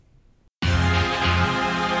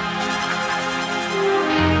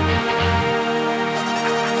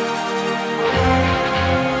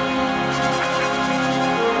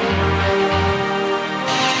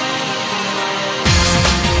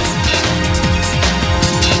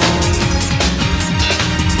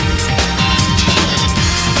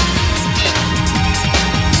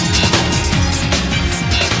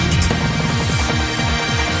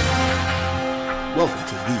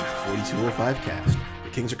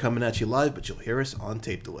coming at you live, but you'll hear us on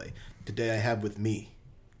tape delay. Today I have with me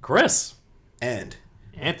Chris and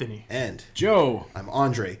Anthony and Joe. I'm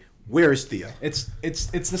Andre. Where is Theo? It's the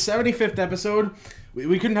 75th episode.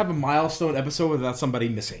 We couldn't have a milestone episode without somebody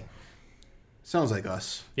missing. Sounds like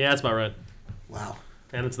us. Yeah, that's about right. Wow.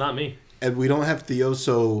 And it's not me. And we don't have Theo,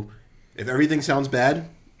 so if everything sounds bad,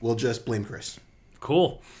 we'll just blame Chris.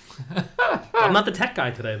 Cool. I'm not the tech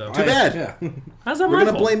guy today, though. Too bad. Yeah. How's that We're my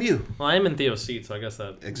going to fault? blame you. Well, I am in Theo's seat, so I guess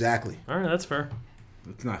that... Exactly. All right, that's fair.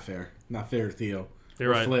 It's not fair. Not fair to Theo. You're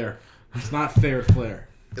Or right. Flair. It's not fair to Flair.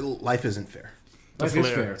 Life isn't fair. Life is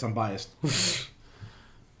Flair. fair. It's unbiased.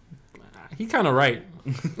 He's kind of right.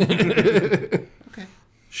 Okay.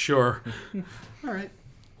 Sure. All right.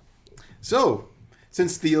 So,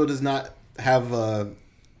 since Theo does not have a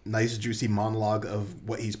nice, juicy monologue of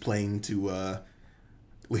what he's playing to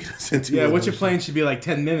lead us into... Yeah, what you're playing should be like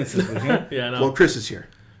 10 minutes this week, huh? Yeah, no. Well, Chris is here.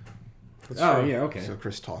 Oh, yeah, okay. So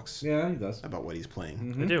Chris talks Yeah, he does. about what he's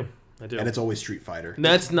playing. I do. And it's always Street Fighter.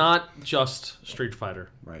 That's not just Street Fighter,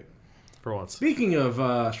 Right. for once. Speaking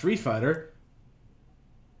of Street Fighter,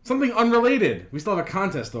 something unrelated. We still have a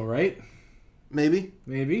contest, though, right? Maybe.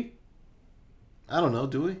 Maybe. I don't know.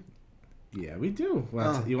 Do we? Yeah, we do.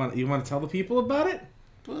 Oh. You want to tell the people about it?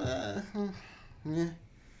 Yeah.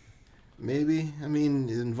 Maybe. I mean,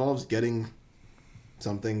 it involves getting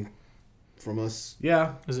something from us.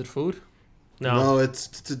 Yeah. Is it food? No.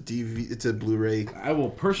 It's a it's a Blu-ray. I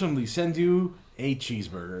will personally send you a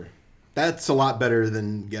cheeseburger. That's a lot better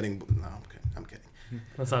than getting. No, I'm kidding.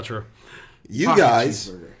 That's not true. You Pocket guys,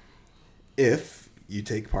 cheeseburger. if you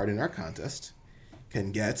take part in our contest,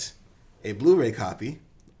 can get a Blu-ray copy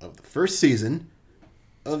of the first season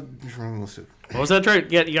of DRAGONBALL Super. What was that, Drake?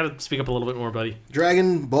 Yeah, you got to speak up a little bit more, buddy.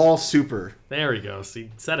 Dragon Ball Super. There he goes. He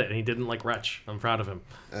said it, and he didn't like retch. I'm proud of him.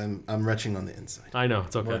 And I'm retching on the inside. I know.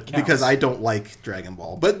 It's okay. Well, it Because I don't like Dragon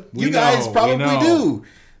Ball. But you We guys know, we probably know. do.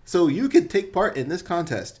 So you could take part in this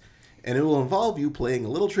contest. And it will involve you playing a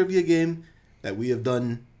little trivia game that we have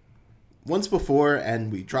done once before.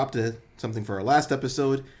 And we dropped something for our last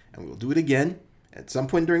episode. And we'll do it again at some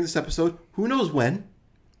point during this episode. Who knows when?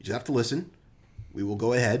 You just have to listen. We will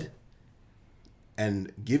go ahead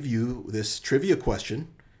and give you this trivia question,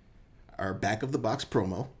 our back of the box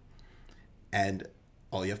promo. And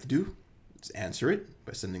all you have to do is answer it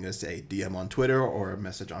by sending us a DM on Twitter or a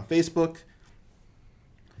message on Facebook.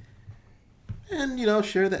 And,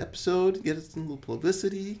 share the episode, get us some little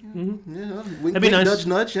publicity. Mm-hmm. Wink, That'd be wink, nice. nudge,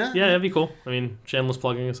 nudge, yeah. Yeah, that'd be cool. I mean, shameless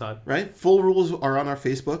plugging aside. Right? Full rules are on our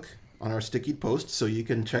Facebook, on our sticky post, so you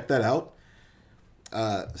can check that out.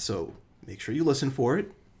 So make sure you listen for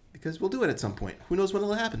it, because we'll do it at some point. Who knows when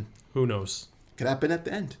it'll happen? Who knows? Could happen at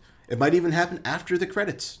the end. It might even happen after the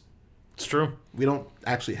credits. It's true. We don't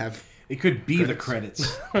actually have... It could be the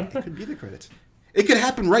credits. It could be the credits. It could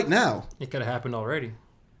happen right now. It could have happened already.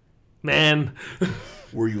 Man.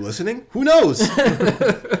 Were you listening? Who knows?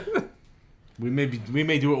 we may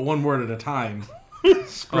do it one word at a time.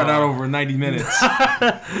 Spread out over 90 minutes.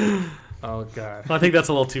 Oh, God. I think that's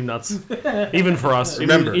a little too nuts. Even for us.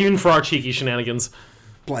 Remember. Even for our cheeky shenanigans.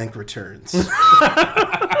 Blank returns.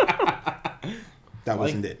 That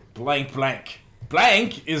wasn't it. Blank.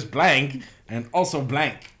 Blank is blank, and also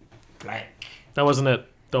blank. Blank. That wasn't it.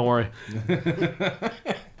 Don't worry.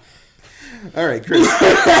 All right, Chris.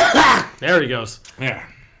 There he goes. Yeah.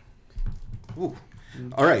 Ooh.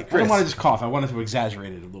 All right, I Chris. don't want to just cough. I wanted to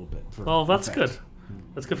exaggerate it a little bit. Well, that's effect. good.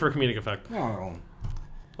 That's good for a comedic effect. No.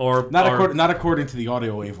 Or Not according to the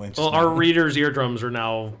audio wavelengths. Well, our readers' eardrums are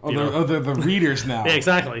now. They're the readers now. Yeah,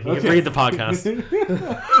 exactly. You can read the podcast.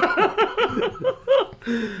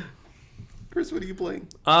 Chris, what are you playing?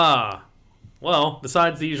 Well,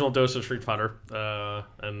 besides the usual dose of Street Fighter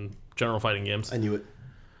and general fighting games. I knew it.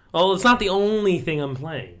 Well, it's not the only thing I'm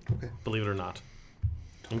playing. Okay. Believe it or not.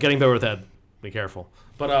 I'm getting better with Ed. Be careful.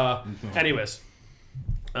 But anyways,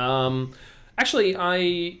 actually,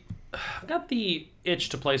 I got the itch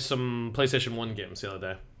to play some PlayStation 1 games the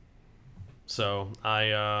other day. So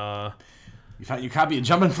I You copy a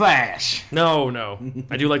Jumping Flash. no.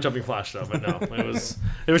 I do like Jumping Flash though, but no.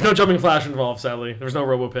 There was no Jumping Flash involved, sadly. There was no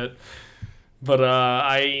Robo Pit. But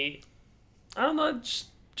I don't know,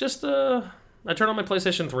 just I turned on my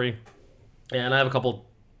PlayStation 3 and I have a couple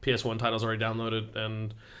PS1 titles already downloaded,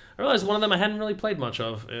 and I realized one of them I hadn't really played much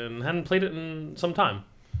of and hadn't played it in some time.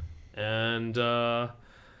 And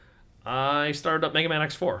I started up Mega Man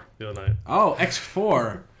X4 the other night. Oh,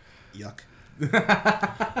 X4. Yuck.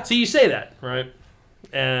 See, you say that, right?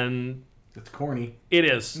 And It's corny. it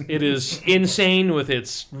is. It is insane with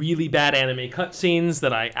its really bad anime cutscenes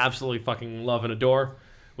that I absolutely fucking love and adore,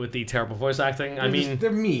 with the terrible voice acting. I mean,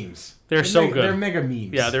 they're memes. They're so good. They're mega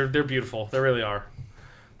memes. Yeah, they're beautiful. They really are.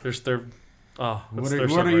 What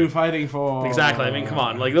are you fighting for? Exactly. I mean, come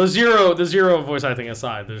on. Like the zero voice acting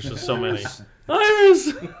aside, there's just so many.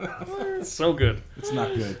 Iris. It's so good. It's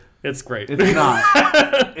not good. It's great. It's not.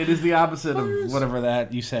 It is the opposite of whatever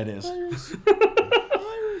that you said is.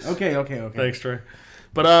 Okay. Thanks, Trey.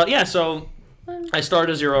 But yeah, so I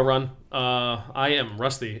started a zero run. I am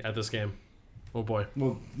rusty at this game. Oh boy.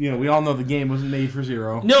 Well, we all know the game wasn't made for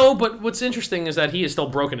zero. No, but what's interesting is that he is still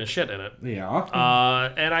broken as shit in it.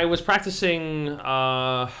 Yeah. And I was practicing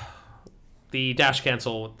the dash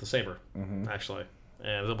cancel with the saber, actually,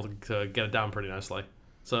 and I was able to get it down pretty nicely.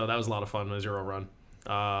 So that was a lot of fun in a zero run.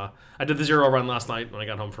 I did the zero run last night when I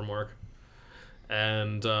got home from work,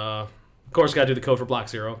 and of course, got to do the code for Black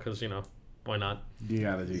Zero because why not? You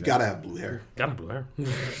gotta do that. You gotta have blue hair. Gotta have blue hair.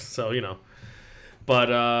 So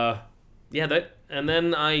but yeah, and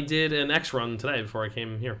then I did an X run today before I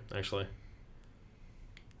came here, actually.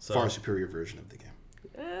 So, Far superior version of the game.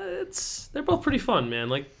 They're both pretty fun, man.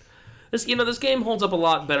 Like this, this game holds up a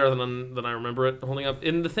lot better than I remember it holding up.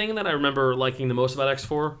 And the thing that I remember liking the most about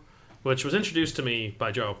X4, which was introduced to me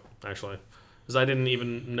by Joe, actually, because I didn't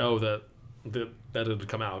even know that it had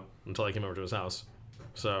come out until I came over to his house.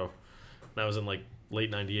 So that was in like late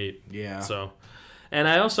 '98. Yeah. So. And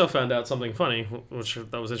I also found out something funny, which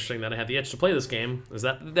that was interesting, that I had the itch to play this game, is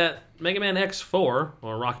that Mega Man X4,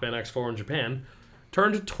 or Rock Band X4 in Japan,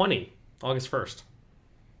 turned 20 August 1st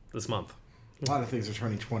this month. A lot of things are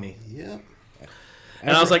turning 20. Yep.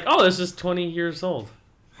 And I was like, oh, this is 20 years old.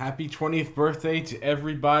 Happy 20th birthday to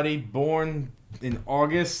everybody born in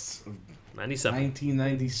August of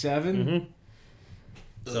 1997.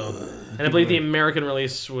 Mm-hmm. So, and I believe the American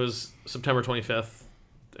release was September 25th.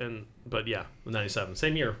 But yeah, 97,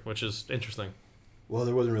 same year, which is interesting. Well,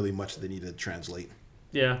 there wasn't really much they needed to translate.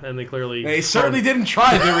 Yeah, and they certainly didn't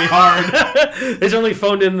try very hard. They certainly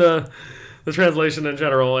phoned in the translation in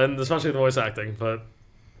general, and especially the voice acting. But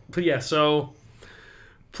yeah, so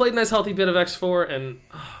played a nice healthy bit of X4, and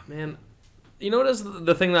man, what is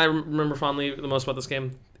the thing that I remember fondly the most about this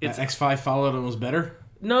game? It's X5 followed and was better.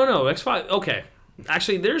 No, X5. Okay,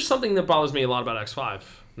 actually, there's something that bothers me a lot about X5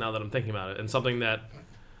 now that I'm thinking about it, and something that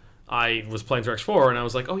I was playing through X4, and I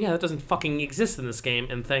was like, oh yeah, that doesn't fucking exist in this game,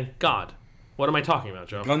 and thank God. What am I talking about,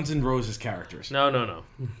 Joe? Guns N' Roses characters. No.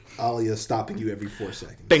 Alia stopping you every 4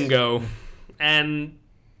 seconds. Bingo. And,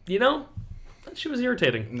 that shit was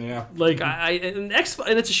irritating. Yeah. Like, and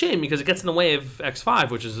it's a shame, because it gets in the way of X5,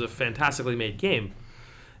 which is a fantastically made game.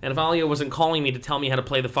 And if Alia wasn't calling me to tell me how to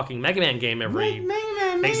play the fucking Mega Man game every...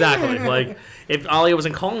 Exactly. Like, if Alia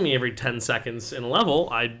wasn't calling me every 10 seconds in a level,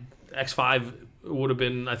 X5... would have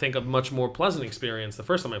been, I think, a much more pleasant experience the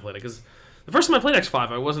first time I played it. Because the first time I played X5,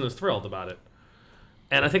 I wasn't as thrilled about it.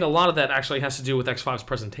 And I think a lot of that actually has to do with X5's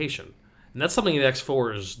presentation. And that's something that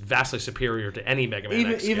X4 is vastly superior to any Mega Man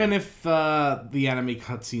X game. Even if the anime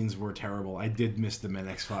cutscenes were terrible, I did miss them in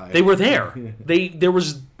X5. They were there. There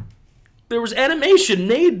was animation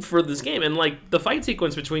made for this game. And like the fight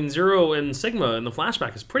sequence between Zero and Sigma in the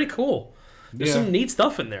flashback is pretty cool. There's some neat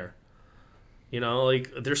stuff in there.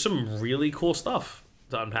 Like, there's some really cool stuff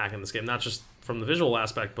to unpack in this game. Not just from the visual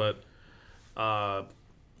aspect, but...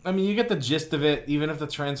 I mean, you get the gist of it, even if the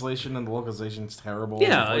translation and the localization is terrible.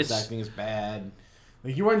 Yeah, the voice acting is bad.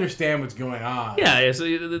 Like, you understand what's going on. Yeah, so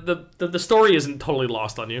the story isn't totally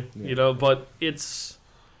lost on you, but it's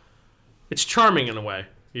charming in a way,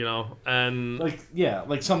 and...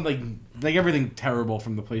 Like something... Like everything terrible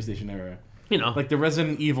from the PlayStation era. Like the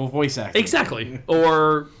Resident Evil voice acting. Exactly.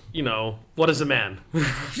 Or, what is a man?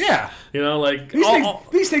 Yeah. Like...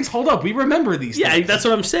 These things hold up. We remember these things. Yeah, that's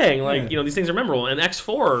what I'm saying. Like, these things are memorable. And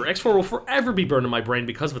X4 will forever be burned in my brain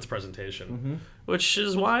because of its presentation. Which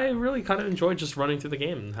is why I really kind of enjoyed just running through the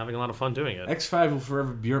game and having a lot of fun doing it. X5 will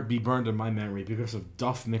forever be burned in my memory because of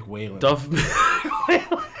Duff McWhalen. Duff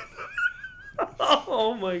McWhalen.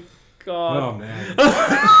 Oh, my God. Oh, man. Is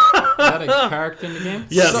that a character in the game?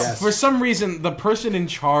 Yes. For some reason, the person in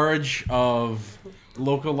charge of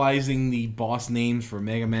localizing the boss names for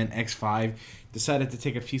Mega Man X5 decided to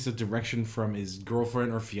take a piece of direction from his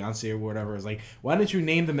girlfriend or fiance or whatever. It's like, why don't you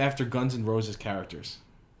name them after Guns N' Roses characters?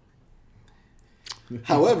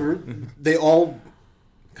 However, they all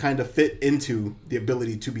kind of fit into the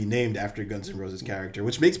ability to be named after Guns N' Roses character,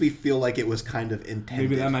 which makes me feel like it was kind of intended.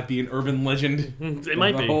 Maybe that might be an urban legend. It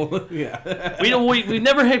might be. Yeah. We've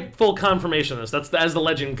never had full confirmation of this. That's as the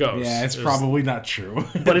legend goes. Yeah, it's probably not true.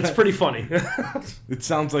 But it's pretty funny. It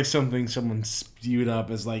sounds like something someone spewed up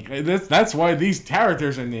as like, that's why these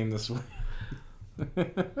characters are named this way.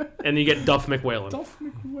 And you get Duff McWhalen. Duff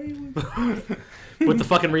McWhalen. With the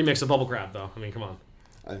fucking remix of Bubble Crab, though. I mean, come on.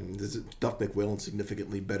 I mean, this is Duff McWhalen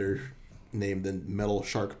significantly better name than Metal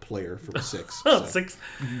Shark Player from 6. So. 6.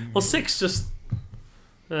 Well, 6 just...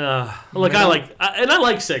 Look, I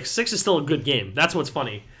like 6. 6 is still a good game. That's what's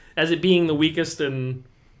funny. As it being the weakest and...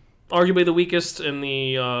 Arguably the weakest in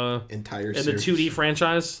the... entire in series. the 2D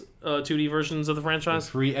franchise. 2D versions of the franchise.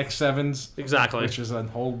 3 X7s. Exactly. Which is a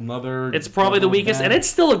whole nother... It's probably the weakest, and it's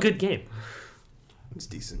still a good game. It's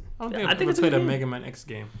decent. I don't think I I've think ever it's a played good a game. Mega Man X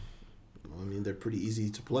game. Well, I mean, they're pretty easy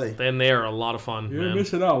to play. And they are a lot of fun, You're man.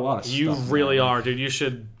 missing out a lot of stuff. You really are, dude. You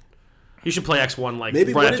should play X1 like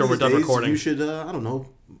Maybe right one after of we're these done days recording. you should, I don't know,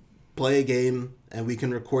 play a game and we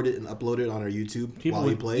can record it and upload it on our YouTube People while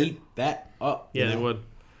we would play eat it. that up. Yeah, you they know? would.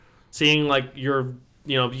 Seeing like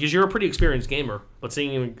because you're a pretty experienced gamer, but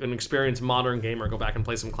seeing an experienced modern gamer go back and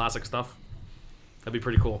play some classic stuff, that'd be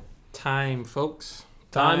pretty cool. Time, folks.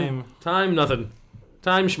 Time, nothing.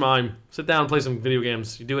 Time, schmime. Sit down and play some video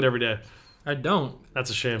games. You do it every day. I don't. That's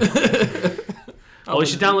a shame. Well, you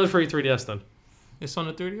should download it for your 3DS then. It's on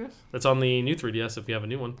the 3DS? It's on the new 3DS if you have a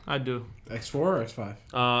new one. I do. X4 or X5?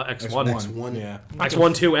 X1. X1. Yeah.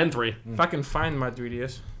 X1, 2, and 3. If I can find my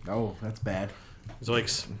 3DS. Oh, that's bad.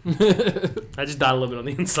 Zoinks. I just died a little bit on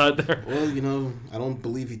the inside there. Well, I don't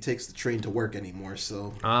believe he takes the train to work anymore,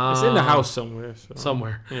 so... It's in the house somewhere. So.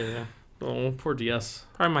 Somewhere. Yeah. Oh, poor DS.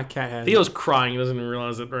 Probably my cat has Theo's crying. He doesn't even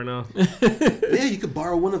realize it right now. Yeah, you could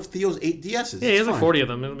borrow one of Theo's 8 DSs. Yeah, he has It's like fine. 40 of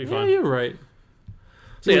them. It'll be Yeah, fine. you're right.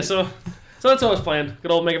 So that's all I was playing.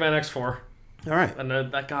 Good old Mega Man X4. All right.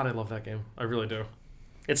 And God, I love that game. I really do.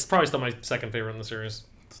 It's probably still my second favorite in the series.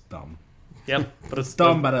 It's dumb. Yep, but it's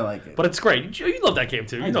Dumb, but I like it. But it's great. You love that game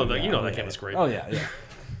too. You know that yeah. game is great. Oh, yeah.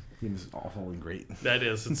 Game is awful and great. That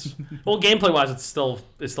is. It's well, gameplay wise, it's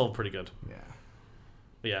still pretty good. Yeah.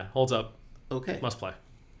 But yeah, holds up. Okay. Must play.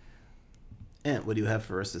 And what do you have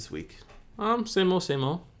for us this week? Same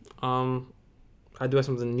old. I do have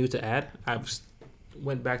something new to add.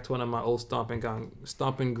 Went back to one of my old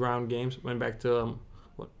stomping ground games. Went back to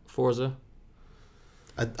Forza.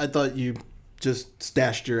 I thought you just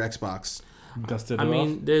stashed your Xbox. Dusted it I off.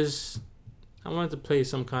 mean, I wanted to play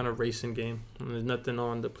some kind of racing game, and there's nothing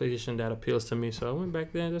on the PlayStation that appeals to me. So I went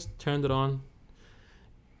back there and just turned it on.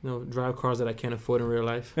 Drive cars that I can't afford in real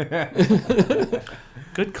life.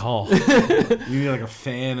 Good call. You need like a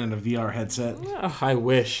fan and a VR headset. I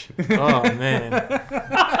wish. Oh man.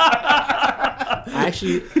 I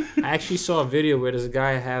actually saw a video where this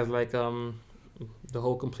guy has like the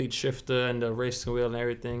whole complete shifter and the racing wheel and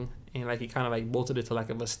everything, and like he kind of like bolted it to like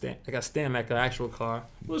a stand like an actual car.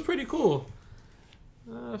 It was pretty cool.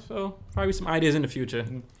 So probably some ideas in the future.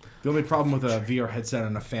 The only problem with a VR headset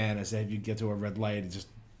and a fan is that if you get to a red light, it just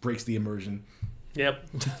breaks the immersion. Yep.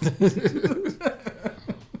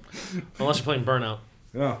 Unless you're playing Burnout.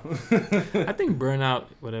 Oh. I think Burnout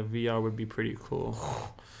with a VR would be pretty cool.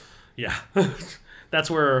 Yeah. That's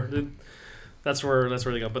where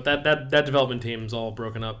they go. But that development team's all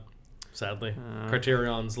broken up, sadly.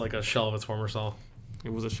 Criterion's like a shell of its former self.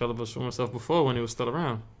 It was a shell of himself before when he was still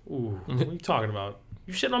around. Ooh, what are you talking about?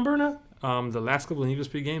 You shitting on Burnout? The last couple of Need for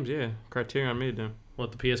Speed games, yeah. Criterion made them.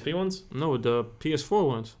 What, the PSP ones? No, the PS4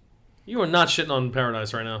 ones. You are not shitting on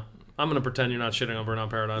Paradise right now. I'm going to pretend you're not shitting on Burnout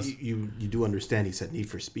Paradise. You do understand he said Need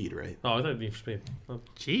for Speed, right? Oh, I thought Need for Speed. Oh.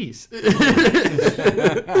 Jeez.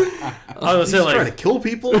 I was He's saying, trying to kill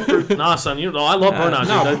people? For... nah, son, I love Burnout,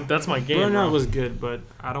 no, dude. That's my game. Burnout bro. was good, but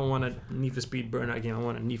I don't want a Need for Speed Burnout game. I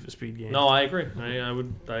want a Need for Speed game. No, I agree.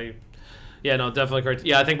 Yeah, no, definitely.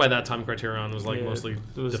 Yeah, I think by that time Criterion was mostly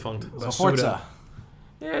it was- defunct. So Forza.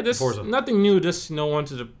 Yeah, just Forza. nothing new. Just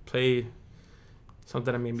wanted to play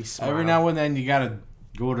something that made me smile. Every now and then you gotta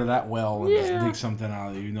go to that well and just Yeah. dig something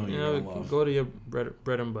out that you know you're gonna love. go to your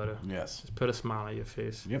bread and butter. Yes. Just put a smile on your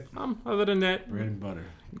face. Yep. Other than that, Bread and butter.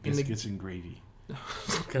 In the- Biscuits and gravy.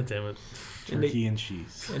 God damn it. Turkey and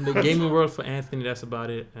cheese. in the gaming world for Anthony, that's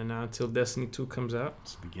about it. And now until Destiny 2 comes out.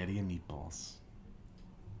 Spaghetti and meatballs.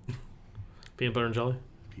 Peanut butter and jelly?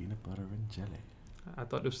 Peanut butter and jelly. I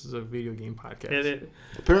thought this was a video game podcast.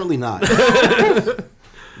 Apparently not.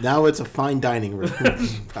 Now it's a fine dining room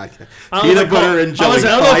podcast. I Peanut butter and jelly, I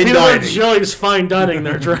don't know if fine peanut butter and dining. jelly is fine dining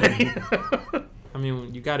there, Dre. I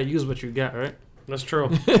mean, you got to use what you got, right? That's true.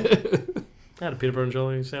 I had a peanut butter and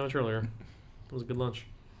jelly sandwich earlier. It was a good lunch.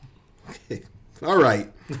 Okay. All right.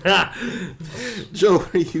 Joe,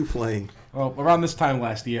 what are you playing? Well, around this time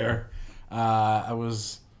last year, I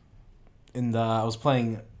was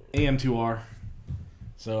playing AM2R.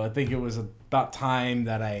 So I think it was about time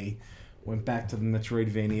that I went back to the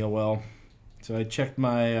Metroidvania well. So I checked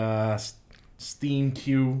my Steam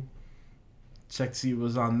queue checked to see what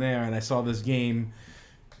was on there, and I saw this game.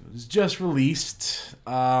 It was just released,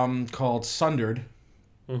 called Sundered.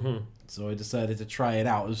 Mm-hmm. So I decided to try it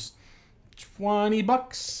out. It was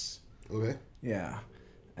 $20. Okay. Yeah,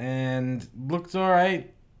 and looked all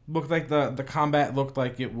right. Looked like the combat looked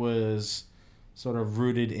like it was sort of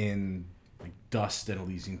rooted in like Dust and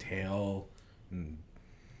Elysian Tale, and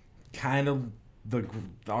kind of the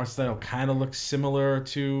art style kind of looks similar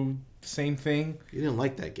to the same thing. You didn't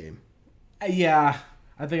like that game. Yeah,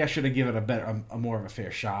 I think I should have given it a more of a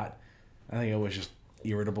fair shot. I think I was just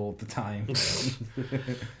irritable at the time.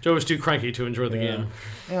 Joe was too cranky to enjoy the game.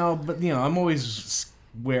 But I'm always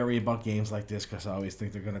wary about games like this because I always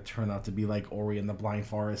think they're going to turn out to be like Ori and the Blind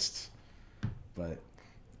Forest. But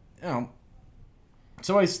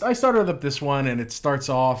so I started up this one, and it starts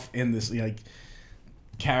off in this like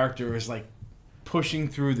character is like pushing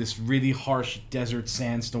through this really harsh desert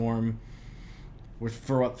sandstorm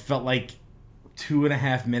for what felt like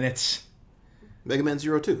 2.5 minutes. Mega Man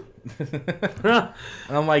 02. And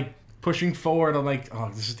I'm like pushing forward. I'm like, oh,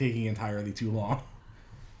 this is taking entirely too long.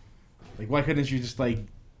 Like, why couldn't you just like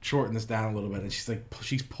shorten this down a little bit? And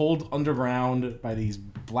she's pulled underground by these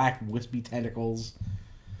black wispy tentacles,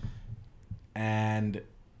 and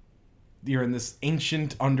you're in this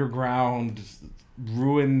ancient underground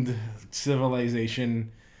ruined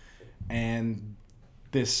civilization, and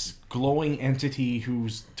this glowing entity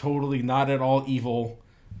who's totally not at all evil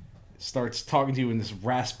starts talking to you in this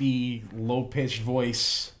raspy, low-pitched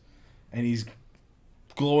voice, and he's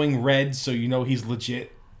glowing red, so you know he's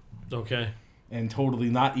legit. Okay. And totally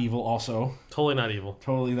not evil also. Totally not evil.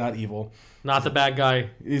 Totally not evil. Not the bad guy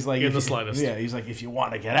He's like, in the slightest. Yeah, he's like, if you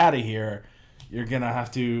want to get out of here, you're going to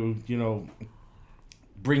have to,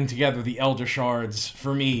 bring together the Elder Shards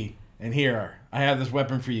for me. And here, I have this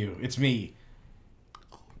weapon for you. It's me.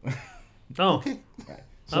 Oh. Okay.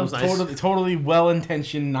 That was nice. Totally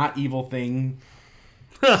well-intentioned, not evil thing.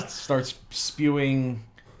 Starts spewing,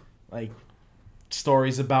 like,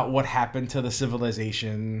 stories about what happened to the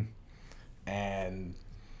civilization. And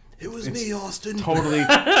It was me, Austin. totally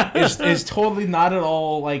is totally not at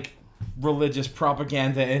all like religious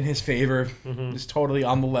propaganda in his favor. Mm-hmm. It's totally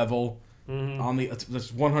on the level, Mm-hmm.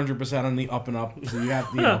 that's 100% on the up and up. So you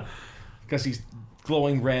have because he's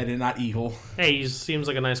glowing red and not evil. Hey, he seems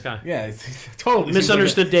like a nice guy. Yeah, totally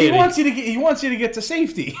Misunderstood He deity. wants you to get to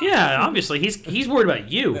safety. Yeah, obviously he's worried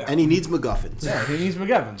about you. And he needs MacGuffins. Yeah, he needs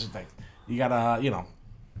MacGuffins. It's like, you gotta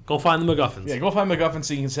Go find the MacGuffins. yeah, go find MacGuffin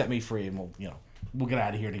so you can set me free, and we'll get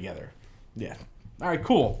out of here together. Yeah. All right,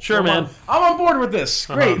 cool. Sure, man. I'm on board with this.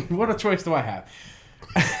 Great. What a choice do I have?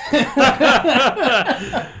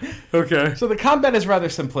 Okay. So the combat is rather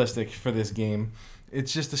simplistic for this game.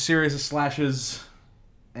 It's just a series of slashes,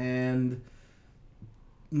 and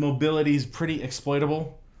mobility's pretty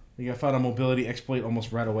exploitable. I found a mobility exploit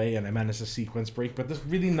almost right away, and I managed to sequence break. But there's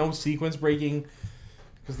really no sequence breaking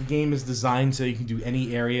because the game is designed so you can do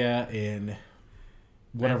any area in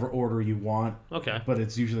whatever order you want. Okay. But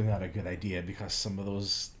it's usually not a good idea because some of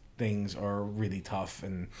those things are really tough.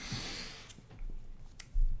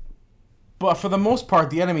 But for the most part,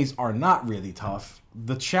 the enemies are not really tough.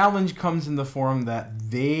 The challenge comes in the form that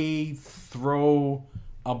they throw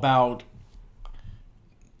about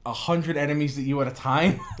 100 enemies at you at a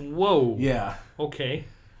time. Whoa. Yeah. Okay.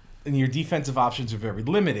 And your defensive options are very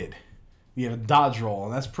limited. You have a dodge roll,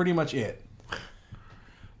 and that's pretty much it.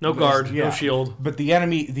 No guard, Yeah. no shield. But the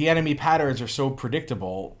enemy patterns are so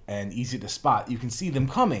predictable and easy to spot. You can see them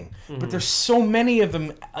coming. Mm-hmm. But there's so many of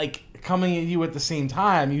them like coming at you at the same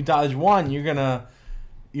time. You dodge one, you're gonna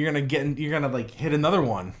like hit another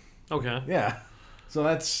one. Okay. Yeah. So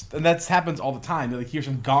that happens all the time. You like hear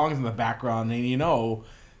some gongs in the background, and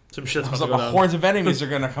Some shit's about to go down. hordes of enemies are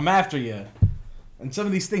gonna come after you. And some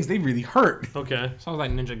of these things, they really hurt. Okay. Sounds like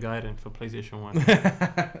Ninja Gaiden for PlayStation 1.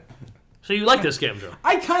 So you like this game, Joe?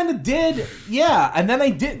 I kind of did, yeah, and then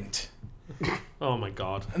I didn't. Oh my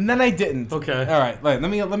god. And then I didn't. Okay. All right, let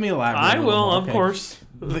me elaborate. I a little will, more, of okay? course.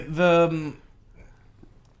 The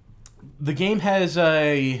game has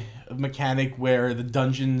a mechanic where the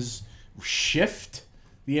dungeons shift.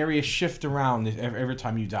 The areas shift around every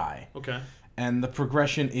time you die. Okay. And the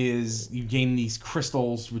progression is you gain these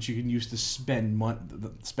crystals, which you can use to spend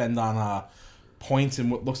on points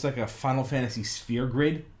in what looks like a Final Fantasy sphere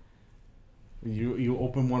grid. You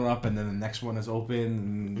open one up, and then the next one is open,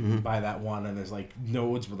 and you buy that one, and there's like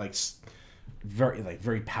nodes with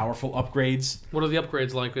very powerful upgrades. What are the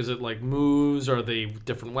upgrades like? Is it like moves? Are they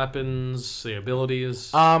different weapons? The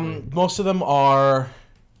abilities? Most of them are,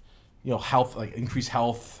 health, like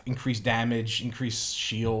increased damage, increased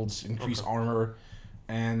shields, increased armor,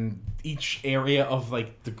 and each area of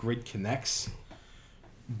like the grid connects.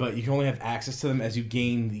 but you can only have access to them as you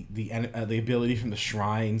gain the ability from the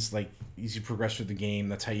shrines. Like as you progress through the game,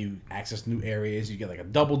 that's how you access new areas. You get like a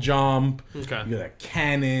double jump. Okay. You get a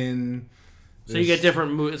cannon. So you get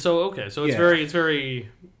different moves. So okay, so it's Yeah. it's very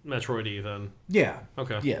Metroid-y then. Yeah.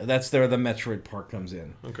 Okay. Yeah, that's where the Metroid part comes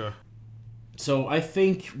in. Okay. So I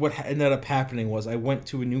think what ended up happening was I went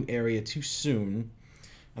to a new area too soon,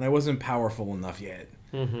 and I wasn't powerful enough yet.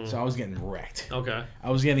 Mm-hmm. So I was getting wrecked. Okay.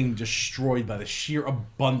 I was getting destroyed by the sheer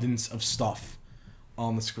abundance of stuff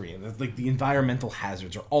on the screen. Like the environmental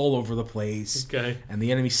hazards are all over the place. Okay. And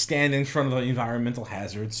the enemies stand in front of the environmental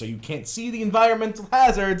hazards, so you can't see the environmental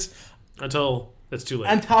hazards Until it's too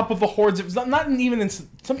late. on top of the hordes. Of,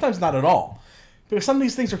 sometimes not at all. Because some of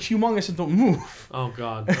these things are humongous and don't move. Oh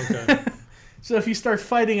God. Okay. So if you start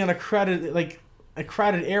fighting in a crowded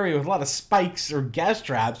area with a lot of spikes or gas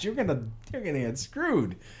traps, you're gonna get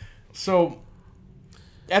screwed. So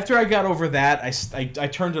after I got over that, I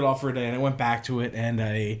turned it off for a day and I went back to it and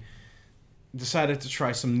I decided to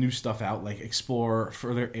try some new stuff out, like explore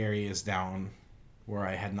further areas down where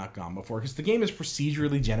I had not gone before. Because the game is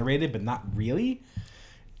procedurally generated, but not really.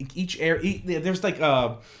 Each area, there's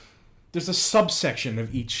a subsection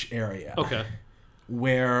of each area. Okay.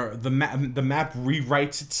 Where the map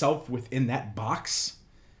rewrites itself within that box,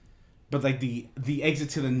 but like the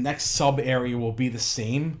exit to the next sub area will be the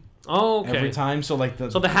same. Oh, okay. Every time. So like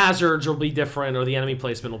the hazards will be different, or the enemy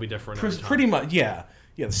placement will be different. Every time. Pretty much, yeah.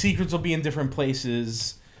 The secrets will be in different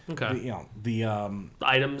places. Okay. The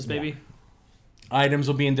items maybe. Items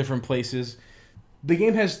will be in different places. The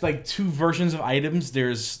game has like two versions of items.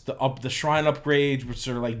 There's the shrine upgrades, which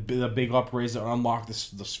are like the big upgrades that unlock the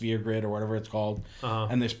sphere grid or whatever it's called,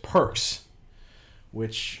 and there's perks,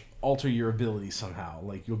 which alter your abilities somehow.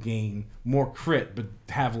 Like you'll gain more crit but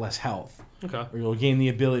have less health. Okay. Or you'll gain the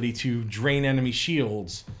ability to drain enemy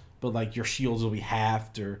shields, but like your shields will be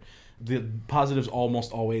halved. Or the positives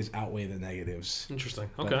almost always outweigh the negatives.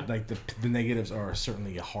 Interesting. But, Okay. like the negatives are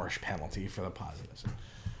certainly a harsh penalty for the positives.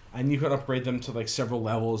 And you can upgrade them to like several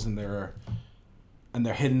levels, and they're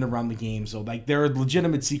hidden around the game. So like there are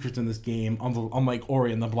legitimate secrets in this game, unlike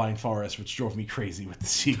Ori and the Blind Forest, which drove me crazy with the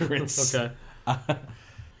secrets. Okay.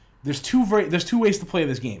 There's two ways to play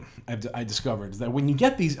this game. I discovered that when you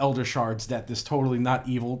get these Elder Shards that this totally not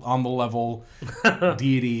evil on the level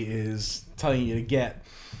deity is telling you to get,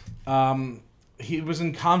 he was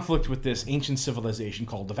in conflict with this ancient civilization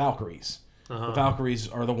called the Valkyries. The Valkyries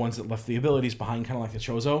are the ones that left the abilities behind, kind of like the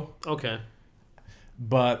Chozo. Okay.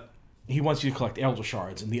 But he wants you to collect Elder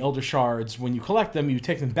Shards. And the Elder Shards, when you collect them, you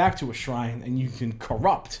take them back to a shrine, and you can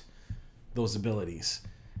corrupt those abilities.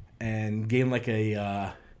 And gain like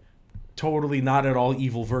a totally not at all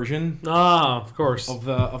evil version. Ah, of course. Of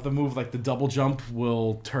the move. Like the double jump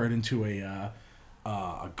will turn into a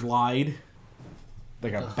glide.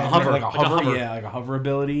 Like a hover. Yeah, like a hover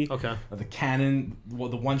ability. Okay. The cannon,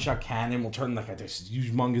 the one-shot cannon will turn like this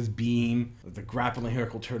humongous beam. The grappling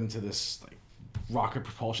hook will turn into this like rocket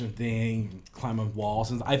propulsion thing. Climb on walls.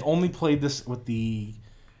 And I've only played this with the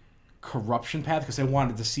corruption path because I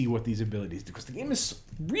wanted to see what these abilities do. Because the game is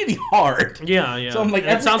really hard. Yeah. So I'm like,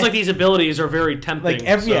 it sounds like these abilities are very tempting.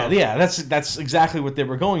 Yeah. That's exactly what they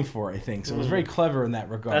were going for. I think so. It was very clever in that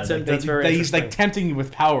regard. That's very he's like tempting you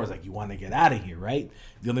with powers. Like you want to get out of here, right?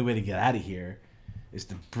 The only way to get out of here is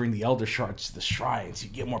to bring the Elder Shards to the shrine, so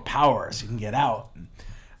you get more power, so you can get out.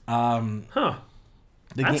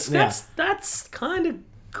 That's kind of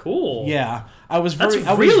cool. Yeah,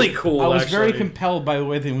 really cool. I was actually very compelled by the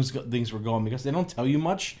way things were going because they don't tell you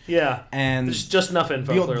much. Yeah, and there's just enough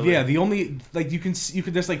info. Clearly. Yeah, the only like you could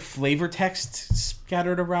there's like flavor text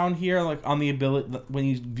scattered around here, like on the ability when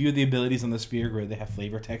you view the abilities on the sphere grid, they have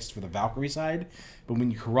flavor text for the Valkyrie side, but when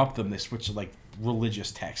you corrupt them, they switch to like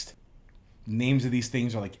religious text. Names of these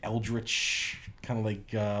things are like eldritch, kind of like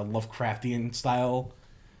Lovecraftian style.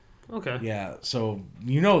 Okay. Yeah, so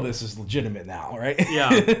you know this is legitimate now, right?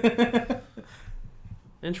 Yeah.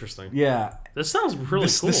 Interesting. Yeah. This sounds really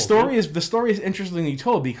cool. The story is interestingly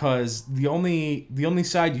told because the only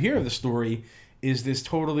side you hear of the story is this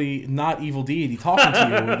totally not evil deity talking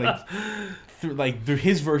to you, through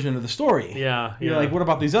his version of the story. Yeah. You're like, what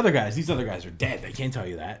about these other guys? These other guys are dead. They can't tell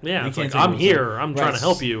you that. Yeah. They can't I'm here. I'm trying to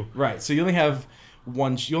help you. Right. So you only have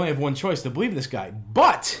one choice to believe this guy.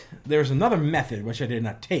 But there's another method which I did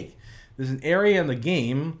not take. There's an area in the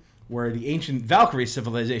game where the ancient Valkyrie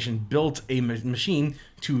civilization built a machine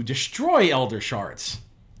to destroy Elder Shards.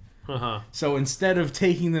 So instead of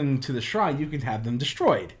taking them to the shrine, you can have them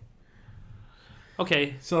destroyed.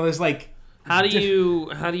 Okay. So there's like how do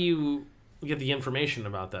you get the information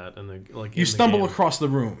about that? And you stumble across the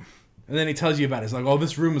room, And then he tells you about it. It's like, oh,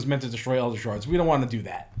 this room was meant to destroy Elder Shards. We don't want to do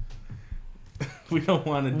that. We don't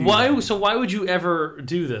want to do that. So why would you ever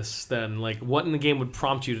do this then? Like, what in the game would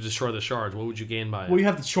prompt you to destroy the shards? What would you gain by it? Well, you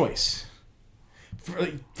have the choice.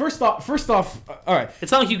 First off, all right.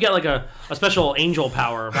 It's not like you get like a special angel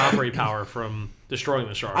power, Valkyrie power from destroying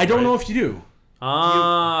the shards. I don't right? know if you do.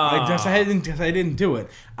 I didn't do it.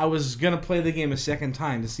 I was gonna play the game a second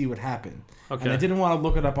time to see what happened, and I didn't want to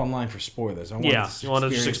look it up online for spoilers. I wanted you wanted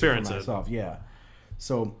to just experience it myself. Yeah,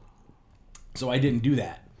 so I didn't do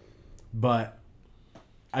that, but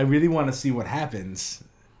I really want to see what happens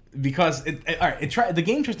because the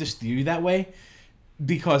game tries to steer you that way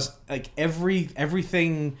because like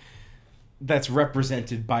everything that's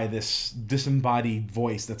represented by this disembodied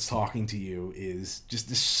voice that's talking to you is just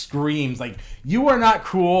this screams like you are not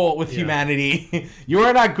cool with humanity. You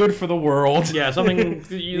are not good for the world. Yeah,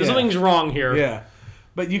 something's wrong here. Yeah,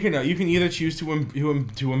 but you can either choose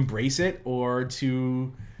to embrace it or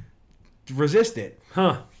to resist it.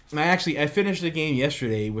 Huh. And I finished the game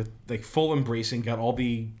yesterday with like full embracing, got all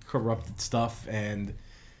the corrupted stuff, and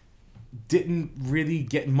didn't really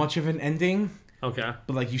get much of an ending. Okay.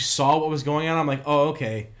 But, like, you saw what was going on. I'm like, oh,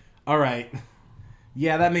 okay. All right.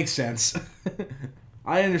 Yeah, that makes sense.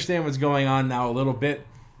 I understand what's going on now a little bit,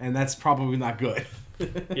 and that's probably not good.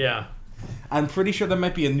 Yeah. I'm pretty sure there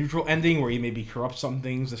might be a neutral ending where you maybe corrupt some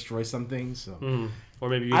things, destroy some things. So. Or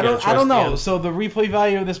maybe you I don't know. So the replay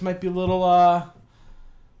value of this might be a little,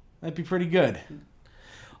 might be pretty good.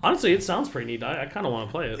 Honestly, it sounds pretty neat. I kind of want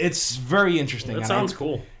to play it. It's very interesting. It sounds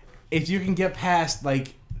cool. If you can get past,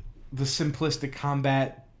 like, the simplistic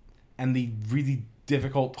combat and the really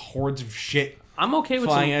difficult hordes of shit I'm okay with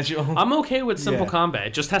flying at you. I'm okay with simple combat.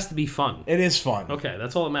 It just has to be fun. It is fun. Okay,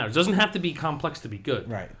 that's all that matters. It doesn't have to be complex to be good.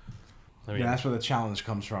 Right. I mean, that's where the challenge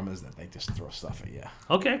comes from, is that they just throw stuff at you.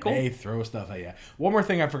 Okay, cool. They throw stuff at you. One more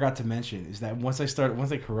thing I forgot to mention is that once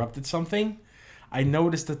I corrupted something, I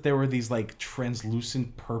noticed that there were these like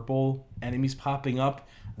translucent purple enemies popping up,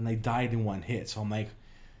 and they died in one hit. So I'm like,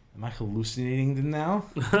 am I hallucinating them now?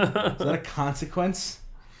 Is that a consequence?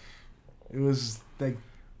 It was like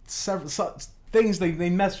several things they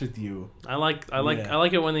mess with you. I like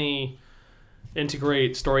it when they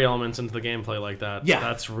integrate story elements into the gameplay like that. Yeah,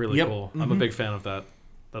 that's really cool. Mm-hmm. I'm a big fan of that.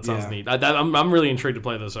 That sounds neat. I'm really intrigued to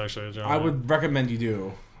play this actually. John. I would recommend you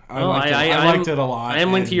do. I liked it a lot. I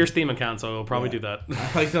am linked to your Steam account, so I'll probably do that.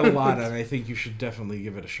 I liked it a lot, and I think you should definitely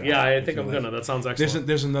give it a shot. Yeah, I think I'm gonna. That sounds excellent.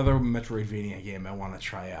 There's another Metroidvania game I want to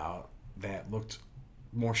try out that looked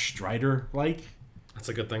more Strider-like. That's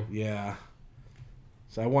a good thing. Yeah.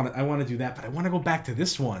 So I want to do that, but I want to go back to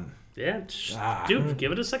this one. Yeah, dude,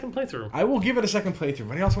 give it a second playthrough. I will give it a second playthrough,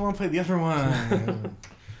 but I also want to play the other one.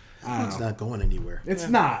 It's not going anywhere. It's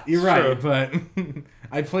not. You're right, but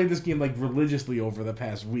I played this game like religiously over the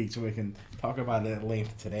past week, so we can talk about it at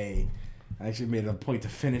length today. I actually made it a point to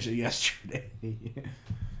finish it yesterday.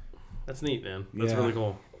 That's neat, man. That's really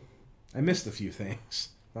cool. I missed a few things.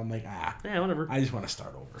 I'm like, yeah, whatever. I just want to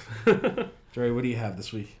start over. Jerry, what do you have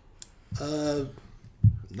this week?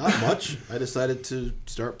 Not much. I decided to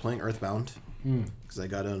start playing Earthbound because I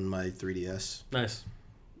got it on my 3DS. Nice.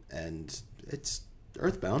 And it's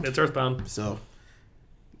Earthbound. It's Earthbound. So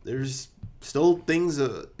there's still things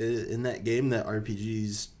in that game that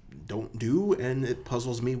RPGs don't do, and it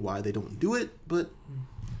puzzles me why they don't do it. But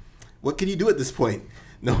what can you do at this point?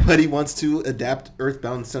 Nobody wants to adapt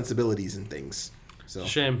Earthbound sensibilities and things. So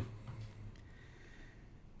shame.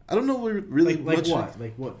 I don't know really like much. What?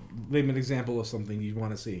 Like what? Name an example of something you'd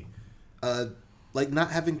want to see. Like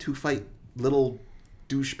not having to fight little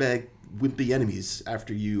douchebag wimpy enemies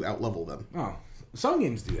after you outlevel them. Oh, some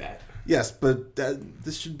games do that. Yes, but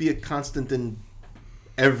this should be a constant in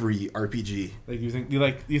every RPG. Like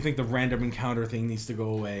you think the random encounter thing needs to go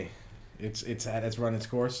away. It's run its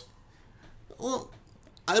course. Well,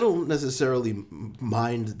 I don't necessarily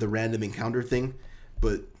mind the random encounter thing,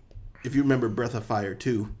 but if you remember Breath of Fire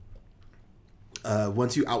 2,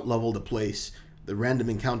 once you outleveled a place, the random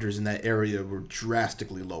encounters in that area were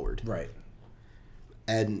drastically lowered. Right.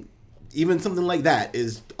 And even something like that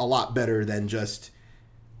is a lot better than just,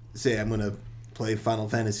 say, I'm going to play Final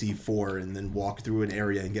Fantasy IV and then walk through an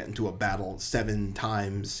area and get into a battle 7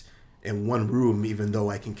 times in one room, even though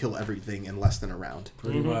I can kill everything in less than a round.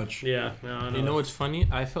 Pretty much. Yeah. No, you know what's funny?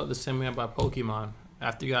 I felt the same way about Pokemon.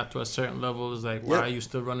 After you got to a certain level, it's like, why are you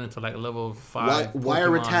still running to like level 5? Why are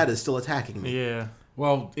Rattata still attacking me? Yeah.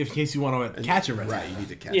 Well, in case you want to catch a Rattata. Right, you need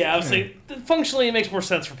to catch I would say functionally it makes more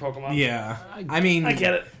sense for Pokemon. Yeah. I mean, I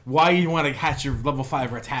get it. Why you want to catch your level 5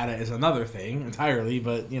 Rattata is another thing entirely,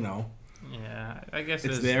 but, you know. Yeah, I guess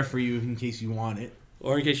it's there for you in case you want it.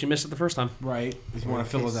 Or in case you missed it the first time. Right. If you want to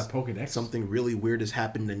fill out that Pokedex. Something really weird has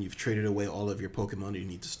happened and you've traded away all of your Pokemon and you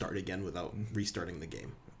need to start again without restarting the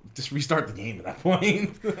game. Just restart the game at that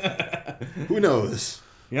point. Who knows?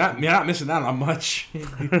 You're not missing out on much.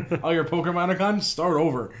 All your Pokemon are gone, start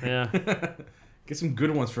over. Yeah. Get some good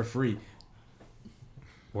ones for free.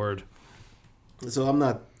 Word. So I'm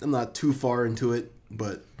not too far into it,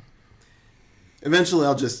 but eventually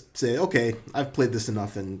I'll just say, okay, I've played this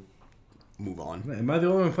enough and move on. Am I the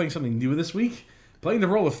only one playing something new this week? Playing the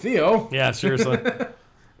role of Theo. Yeah, seriously.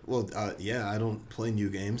 Well, yeah, I don't play new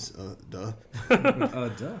games. Duh.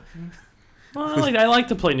 Duh. Well, I like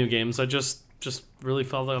to play new games. I just really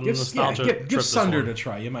felt on the nostalgia trip. Give this Sunder one. a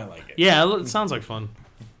try. You might like it. Yeah, it sounds like fun.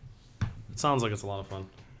 It sounds like it's a lot of fun.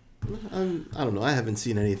 I don't know. I haven't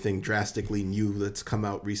seen anything drastically new that's come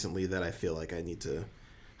out recently that I feel like I need to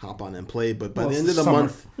hop on and play. But by the end of the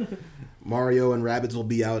month, Mario and Rabbids will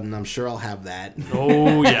be out, and I'm sure I'll have that.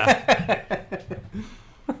 Oh, yeah.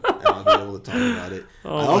 And I'll be able to talk about it.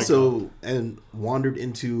 I also wandered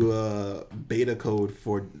into beta code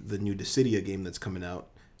for the new Dissidia game that's coming out,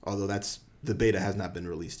 although the beta has not been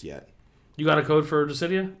released yet. You got a code for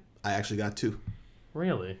Dissidia? I actually got 2.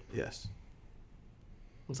 Really? Yes.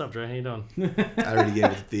 What's up, Dre? How you doing? I already gave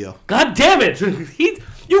it to Theo. God damn it!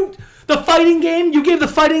 The fighting game? You gave the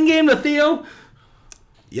fighting game to Theo?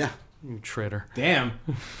 Yeah, You traitor. Damn.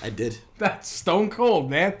 I did. That's stone cold,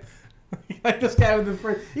 man. Like this guy with the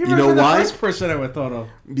first. You know why? The first person I would have thought of.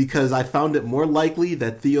 Because I found it more likely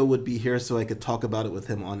that Theo would be here so I could talk about it with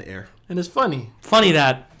him on air. And it's funny. Funny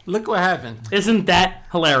that. Look what happened. Isn't that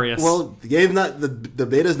hilarious? Well, the game's not the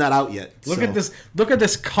beta's not out yet. Look so. at this. Look at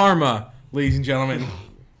this karma, ladies and gentlemen.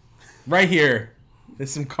 Right here. There's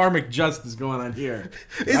some karmic justice going on here.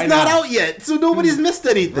 It's right not now. out yet, so nobody's missed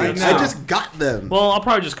anything. Right I now. just got them. Well, I'll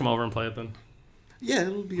probably just come over and play it then. Yeah,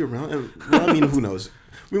 it'll be around. Well, I mean, who knows?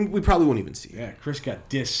 We probably won't even see it. Yeah, Chris got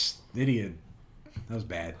dissed. Idiot. That was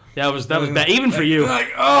bad. Yeah, that was bad. Even for you.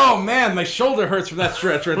 Like, oh man, my shoulder hurts from that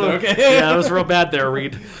stretch right there. Okay. Yeah, that was real bad there,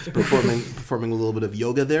 Reed. Performing a little bit of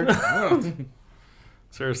yoga there.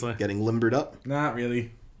 Seriously. Getting limbered up. Not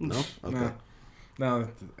really. No. Okay. No.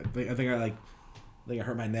 I think I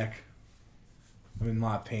hurt my neck. I'm in a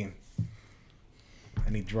lot of pain. I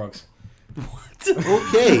need drugs.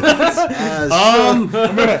 Okay. I'm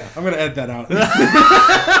gonna edit that out.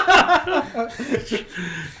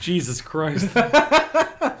 Jesus Christ.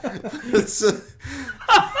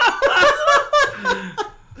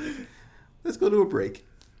 Let's go to a break.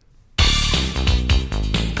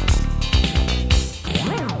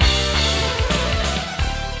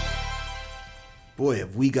 Boy,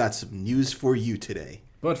 have we got some news for you today.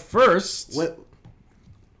 But first, What?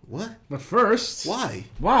 But first, Why?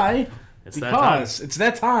 Why? It's Because it's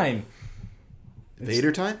that time.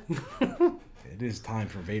 Vader time? It is time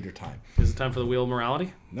for Vader time. Is it time for the Wheel of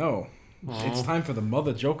Morality? No, it's time for the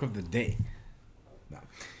mother joke of the day. No,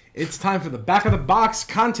 it's time for the back of the box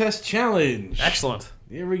contest challenge. Excellent.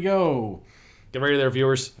 Here we go. Get ready there,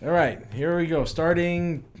 viewers. All right, here we go.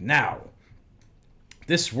 Starting now.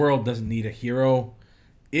 This world doesn't need a hero.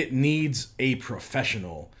 It needs a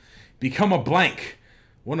professional. Become a blank.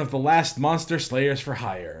 One of the last monster slayers for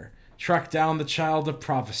hire. Track down the child of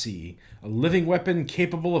prophecy. A living weapon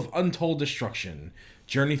capable of untold destruction.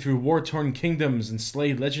 Journey through war-torn kingdoms and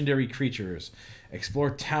slay legendary creatures. Explore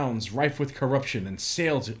towns rife with corruption and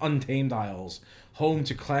sail to untamed isles. Home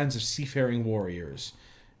to clans of seafaring warriors.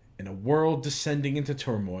 In a world descending into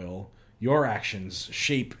turmoil, your actions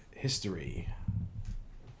shape history.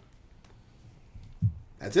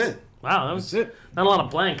 That's it. Wow, that was That's it. not a lot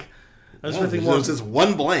of blank. I was thinking There's more. just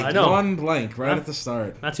one blank. I know. One blank right at the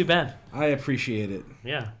start. Not too bad. I appreciate it.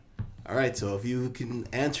 Yeah. All right, so if you can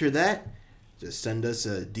answer that, just send us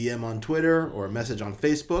a DM on Twitter or a message on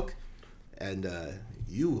Facebook, and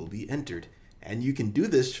you will be entered. And you can do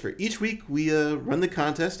this for each week we run the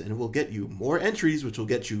contest, and we'll get you more entries, which will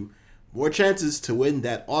get you more chances to win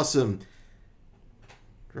that awesome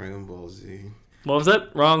Dragon Ball Z. What was it?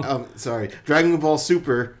 Wrong. Sorry, Dragon Ball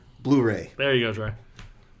Super Blu-ray. There you go, Dre.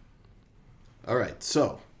 All right,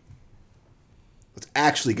 so let's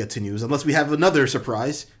actually get to news, unless we have another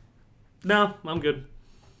surprise. No, I'm good.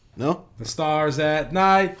 No? The stars at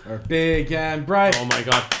night are big and bright. Oh my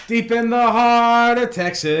god. Deep in the heart of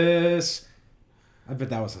Texas. I bet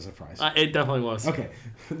that was a surprise. It definitely was. Okay.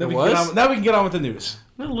 It was? Now we can get on with the news.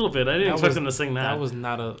 A little bit. I didn't expect him to sing that. That was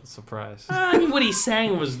not a surprise. I mean, what he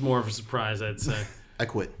sang was more of a surprise, I'd say. I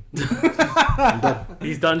quit.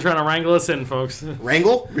 He's done trying to wrangle us in, folks.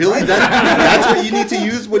 Wrangle? Really? That's what you need to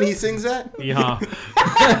use when he sings that? Yeah.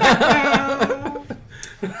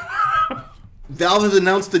 Valve has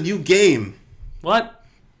announced a new game. What?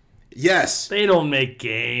 Yes. They don't make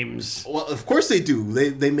games. Well, of course they do.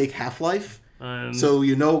 They make Half-Life.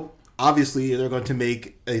 So, obviously they're going to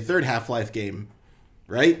make a third Half-Life game,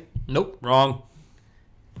 right? Nope. Wrong.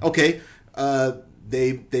 Okay.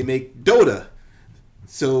 They make Dota.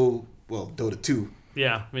 So, Dota 2.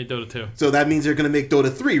 Yeah, made Dota 2. So that means they're going to make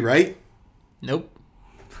Dota 3, right? Nope.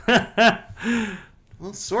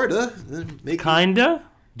 Well, sorta. Kinda?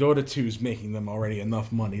 Dota 2's making them already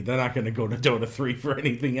enough money. They're not going to go to Dota 3 for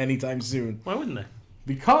anything anytime soon. Why wouldn't they?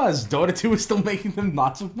 Because Dota 2 is still making them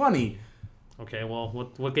lots of money. Okay, well,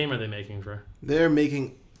 what game are they making for? They're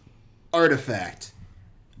making Artifact.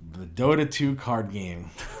 The Dota 2 card game.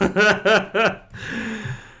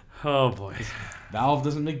 Oh, boy. Valve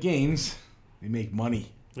doesn't make games. They make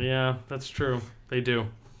money. Yeah, that's true. They do.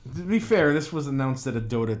 To be fair, this was announced at a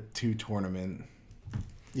Dota 2 tournament.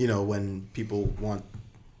 When people want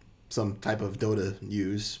some type of Dota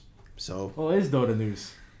news. So Well, it is Dota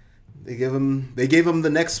news. they gave them the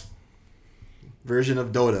next version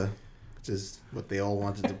of Dota, which is what they all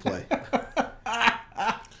wanted to play.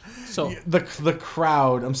 So The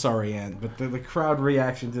crowd, I'm sorry, Ant, but the crowd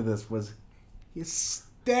reaction to this was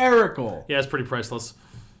hysterical. Yeah, it's pretty priceless.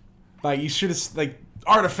 Like, you should have,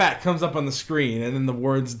 Artifact comes up on the screen, and then the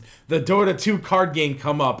words, the Dota 2 card game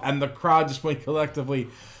come up, and the crowd just went collectively,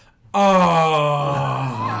 oh.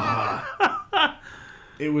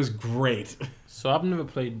 It was great. So I've never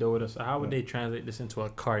played Dota, so how would they translate this into a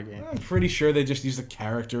card game? I'm pretty sure they just use the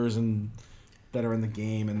characters that are in the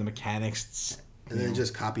game and the mechanics. And then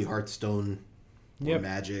just copy Hearthstone or Yep.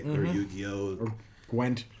 Magic or Yu-Gi-Oh! Or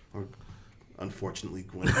Gwent. Or unfortunately,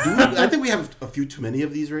 Gwent. I think we have a few too many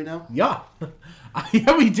of these right now. Yeah.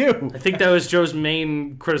 Yeah, we do. I think that was Joe's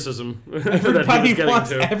main criticism that he was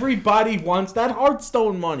getting to. Everybody wants that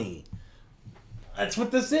Hearthstone money. That's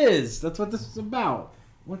what this is. That's what this is about.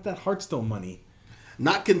 Want that Hearthstone money.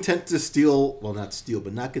 Not content to steal,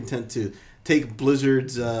 not content to take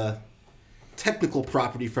Blizzard's technical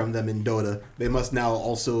property from them in Dota, they must now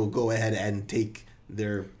also go ahead and take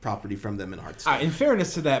their property from them in Hearthstone. In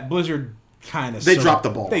fairness to that, Blizzard kind of... They dropped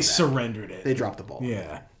the ball. They surrendered it. They dropped the ball.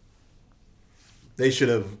 Yeah. They should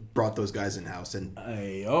have brought those guys in-house and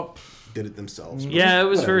Yup. did it themselves. Yeah, it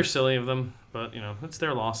was Whatever. very silly of them, but, it's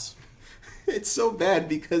their loss. It's so bad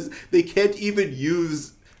because they can't even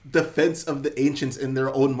use Defense of the Ancients in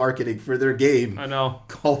their own marketing for their game I know.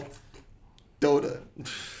 called Dota.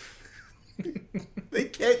 They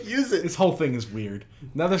can't use it. This whole thing is weird.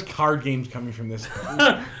 Now there's card games coming from this.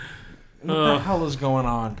 What the hell is going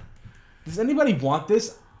on? Does anybody want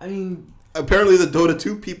this? I mean... Apparently the Dota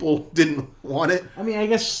 2 people didn't want it. I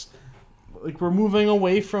guess... we're moving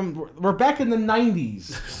away from... We're back in the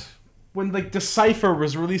 90s. When, Decipher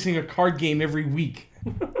was releasing a card game every week.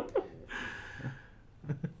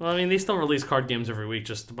 Well, they still release card games every week,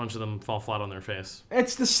 just a bunch of them fall flat on their face.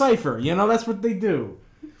 It's Decipher. That's what they do.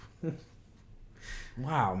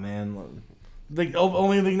 Wow, man. The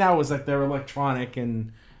only thing now is that they're electronic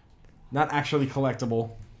and not actually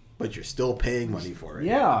collectible. But you're still paying money for it.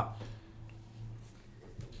 Yeah.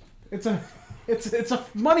 It's a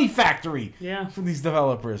money factory. Yeah. For these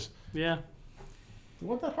developers. Yeah.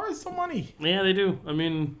 What that hard is some money. Yeah, they do.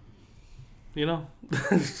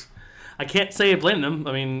 I can't say I blame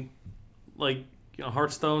them.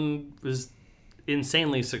 Hearthstone is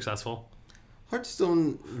insanely successful.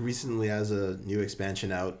 Hearthstone recently has a new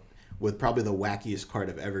expansion out with probably the wackiest card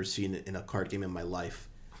I've ever seen in a card game in my life,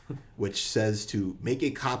 which says to make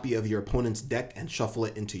a copy of your opponent's deck and shuffle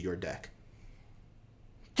it into your deck.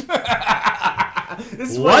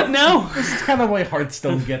 What now? This is kind of why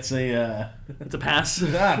Hearthstone gets a It's a pass.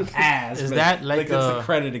 not a pass. Is but that like that's the a-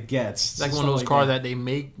 credit it gets? It's like one of those cards that they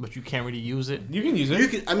make, but you can't really use it. You can use it.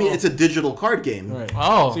 It's a digital card game. Right.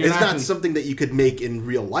 Oh. So you're It's not actually- something that you could make in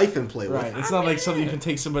real life and play Right. with. It's not like something you can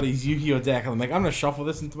take somebody's Yu-Gi-Oh deck and I'm like, I'm gonna shuffle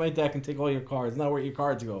this into my deck and take all your cards. Not where your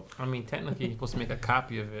cards go. Technically, you're supposed to make a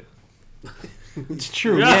copy of it. It's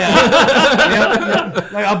true. Yeah.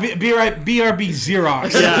 Like I'll be BRB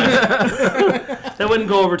Xerox. Yeah. That wouldn't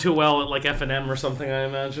go over too well at like F&M or something, I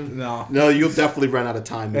imagine. No. No, you'll definitely run out of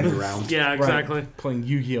time moving around. Yeah, exactly. Right. Playing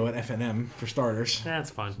Yu-Gi-Oh at FNM for starters.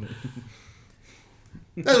 That's fine.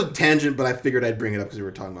 That was a tangent, but I figured I'd bring it up because we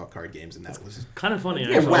were talking about card games, and that was Kind of funny,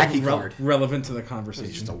 a actually. wacky card. Relevant to the It's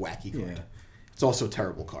conversation. just a wacky card. Yeah. It's also a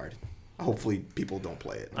terrible card. Hopefully, people don't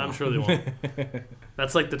play it. I'm sure they won't.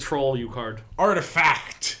 That's like the troll you card.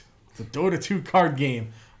 Artifact. The Dota 2 card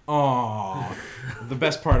game. Oh, the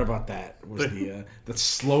best part about that was the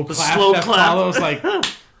slow clap slow that clap. follows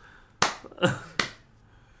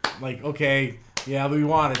like okay, yeah, we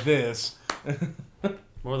wanted this.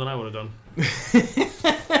 More than I would have done.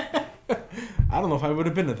 I don't know if I would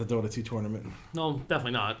have been at the Dota 2 tournament. No,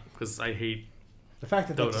 definitely not, because I hate. The fact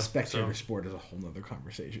that that's Dota, a spectator so. sport is a whole nother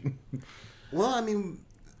conversation. Well, I mean,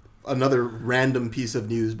 another random piece of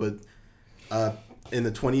news, but in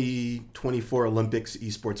the 2024 Olympics,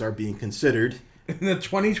 esports are being considered. In the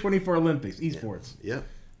 2024 Olympics, esports. Yeah.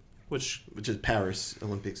 Which Which is Paris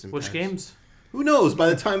Olympics. In which Paris. games? Who knows? By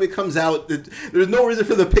the time it comes out, there's no reason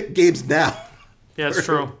for them to pick games now. Yeah, it's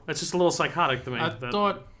true. It's just a little psychotic to me. I that-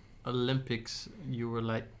 thought Olympics, you were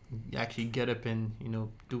like, you actually get up and,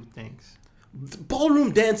 do things.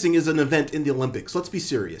 Ballroom dancing is an event in the Olympics. Let's be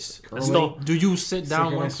serious. It's still, Do you sit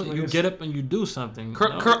down one Synchronized place? You swingers? get up and you do something.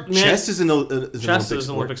 Chess is an Olympic chess is an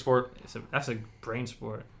sport. Olympic sport. That's a brain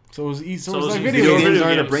sport. So it was So like is video Video games. games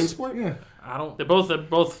aren't a games. brain sport? Yeah. They're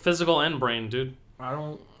both physical and brain, dude. I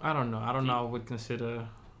don't know. I don't know. I would consider.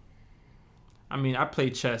 I mean, I play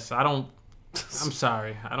chess. I'm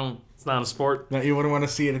sorry. I don't. It's not a sport. Now, you wouldn't want to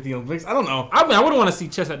see it at the Olympics? I don't know. I mean, I wouldn't want to see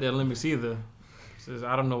chess at the Olympics either.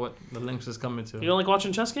 I don't know what the Olympics is coming to. You don't like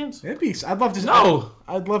watching chess games? It'd be. I'd love to. No!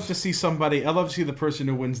 I'd love to see somebody. I'd love to see the person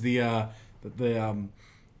who wins the what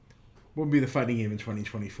would be the fighting game in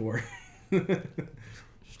 2024?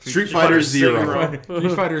 Street Fighter Zero.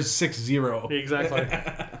 Street Fighter 6-0. Exactly.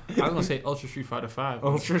 I was gonna say Ultra Street Fighter 5.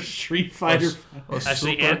 Ultra Street Fighter. Or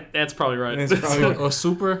Actually, Super. Ant's probably right. It's probably- Or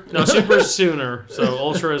Super. No, Super's sooner. So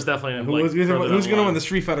Ultra is definitely Who's further down going to win line. the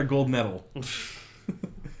Street Fighter gold medal?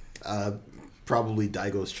 Probably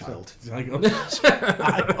Daigo's child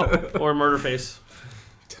Or Murderface.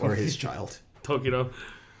 or his child. Tokido.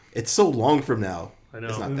 It's so long from now. I know.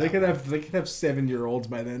 It's not They that could long. have 7-year-olds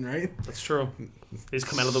by then, right? That's true. They just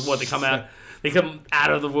come out of the They come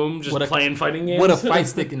out of the womb just What a- playing fighting games. With a fight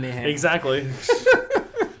stick in their hand. Exactly.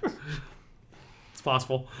 It's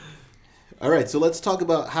possible. All right, so let's talk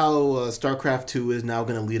about how StarCraft 2 is now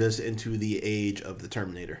going to lead us into the age of the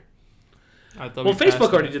Terminator. I thought Well, we passed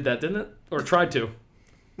Facebook that. already did that, didn't it? Or tried to.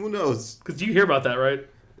 Who knows? Because you hear about that, right?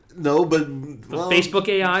 No, but The Facebook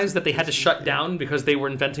AIs that they had to shut down because they were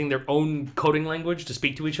inventing their own coding language to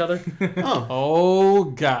speak to each other. Oh, Oh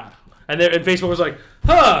God. And Facebook was like,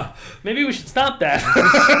 maybe we should stop that.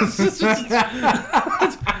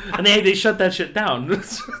 And they shut that shit down.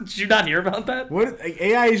 Did you not hear about that? What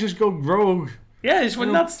AIs just go rogue. Yeah, they just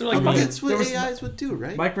went nuts. They're like, that's what there was- AIs would do,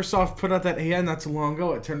 right? Microsoft put out that AI not too long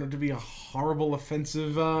ago. It turned out to be a horrible,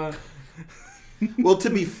 offensive. Well, to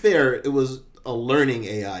be fair, it was a learning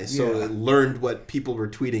AI, so Yeah. it learned what people were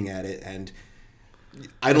tweeting at it, and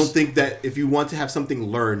I don't think that if you want to have something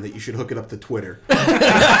learn, that you should hook it up to Twitter. There's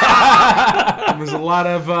a lot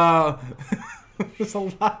of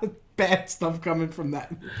bad stuff coming from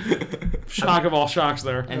that. shock of all shocks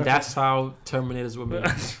there. And that's how Terminators were made.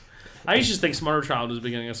 I used to think Smarter Child was the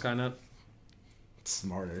beginning of Skynet.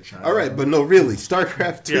 Smarter child. All right, but no, really,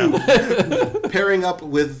 StarCraft 2 pairing up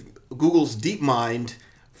with Google's DeepMind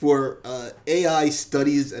for AI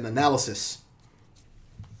studies and analysis.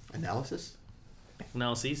 Analysis?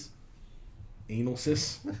 Analyses. Anal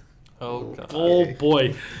cis. Oh God. Oh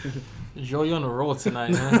boy. Joe, you're on the roll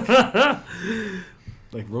tonight, man.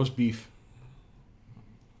 Like roast beef.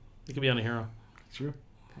 You could be on a hero. True.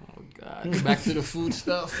 Oh God. Back to the food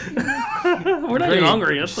stuff. We're not even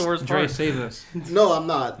hungry. That's the worst Dre, part. save us. No, I'm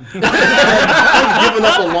not. I've given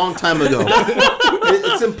up a long time ago.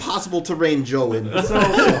 It's impossible to rein Joe in. So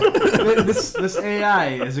this AI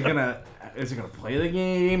is it gonna play the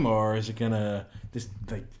game, or is it gonna just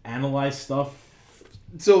like analyze stuff?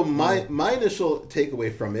 So my initial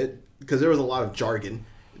takeaway from it, because there was a lot of jargon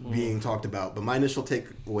being talked about, but my initial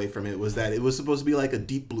takeaway from it was that it was supposed to be like a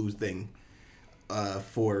Deep Blue thing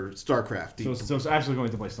for StarCraft. So it's actually going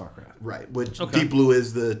to play StarCraft. Right, which Okay. Deep Blue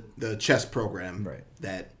is the chess program Right.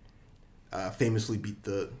 that famously beat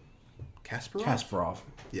the Kasparov? Kasparov,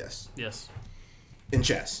 Yes, Yes. in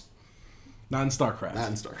chess, not in StarCraft. not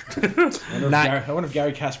in StarCraft. I wonder if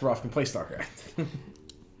Gary Kasparov can play StarCraft.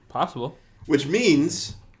 Possible. Which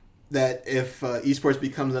means that if esports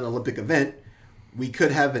becomes an Olympic event, we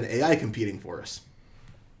could have an AI competing for us.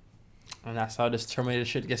 And that's how this Terminator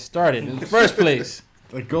shit gets started in the first place.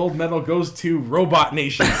 The gold medal goes to Robot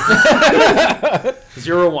Nation.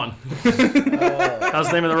 0-1. That was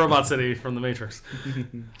the name of the robot city from The Matrix.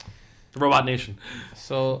 The Robot Nation.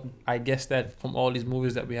 So I guess that from all these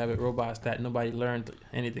movies that we have with robots, that nobody learned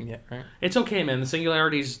anything yet, right? It's okay, man. The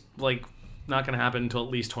singularity's like not going to happen until at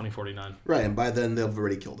least 2049. Right, and by then they'll have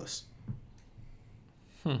already killed us.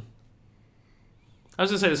 I was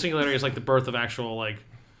going to say the singularity is like the birth of actual like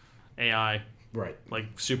AI, Right.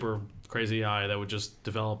 like super crazy AI that would just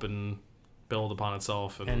develop and build upon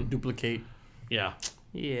itself. And duplicate. Yeah.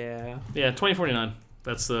 Yeah. Yeah, 2049.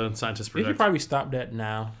 That's the scientists We predict. should probably stop that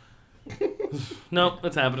now. No,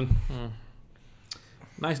 it's happening.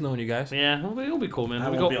 Nice knowing you guys. Yeah, it'll be cool, man. I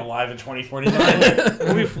We'll won't be be alive in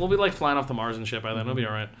 2049. we'll be like flying off to Mars and shit by then. It'll be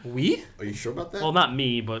all right. We? Are you sure about that? Well, not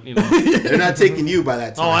me, but you know. They're not taking you by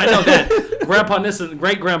that time. Oh, I know that.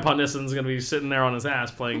 Great Grandpa Nissen's gonna be sitting there on his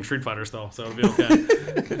ass playing Street Fighter still, so it'll be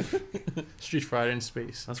okay. Street Fighter in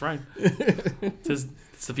space. That's right. It's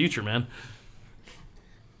the future, man.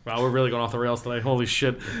 Wow, we're really going off the rails today. Holy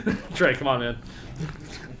shit. Trey, come on, man.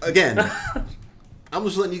 Again, I'm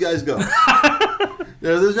just letting you guys go.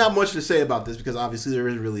 There's not much to say about this because obviously there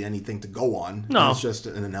isn't really anything to go on. No. It's just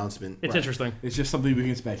an announcement. It's interesting. It's just something we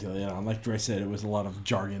can speculate on. Like Dre said, it was a lot of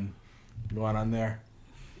jargon going on there.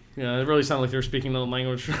 Yeah, it really sounded like they were speaking another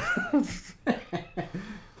language.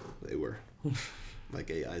 They were. Like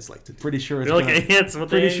AIs like to do. Pretty sure it's They're like, gonna, hey, it's what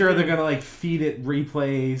pretty they sure do. they're gonna like feed it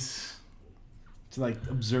replays to like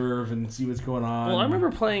observe and see what's going on. Well, I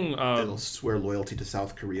remember playing. They'll swear loyalty to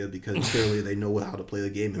South Korea because clearly they know how to play the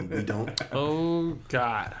game and we don't. Oh,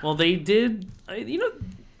 God. Well, they did. You know,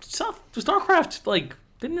 StarCraft, like,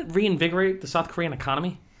 didn't it reinvigorate the South Korean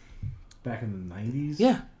economy? Back in the 90s.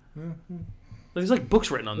 Yeah. There's like books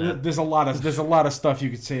written on that. There's a lot of stuff you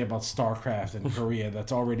could say about StarCraft in Korea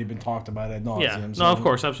that's already been talked about ad nauseum. Yeah. so- No, of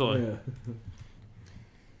course, absolutely. Yeah.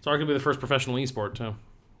 It's arguably the first professional esport too.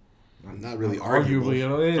 Not really Arguably,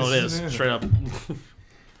 arguable. it is. Oh, it is Yeah. straight up.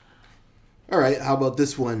 All right, how about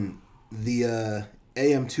this one? The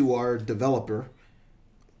AM2R developer,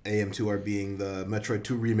 AM2R being the Metroid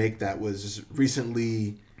 2 remake that was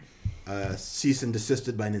recently cease and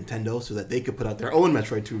desisted by Nintendo so that they could put out their own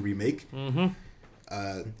Metroid 2 remake.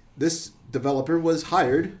 Mm-hmm. This developer was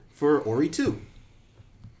hired for Ori 2,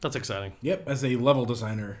 That's exciting. Yep, as a level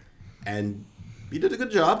designer. and he did a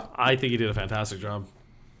good job. I think he did a fantastic job.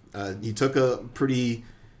 He took a pretty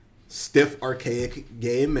stiff, archaic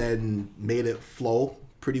game and made it flow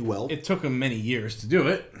pretty well. It took him many years to do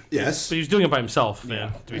it. Yes. But he was doing it by himself,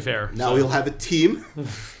 man. To be fair. Now So- he'll have a team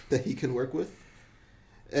that he can work with.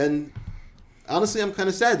 And honestly, I'm kind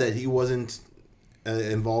of sad that he wasn't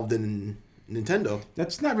involved in Nintendo.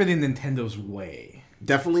 That's not really Nintendo's way.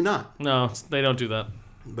 Definitely not. No, they don't do that.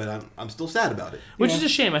 But I'm still sad about it. Which Yeah. is a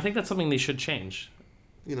shame. I think that's something they should change.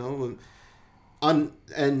 You know,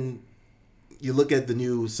 and you look at the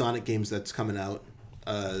new Sonic games that's coming out,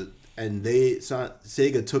 and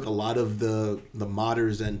Sega took a lot of the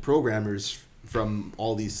modders and programmers from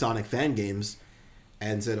all these Sonic fan games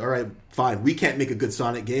and said, all right, fine, we can't make a good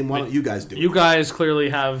Sonic game. Why don't you guys do it? You guys clearly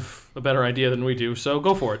have a better idea than we do, so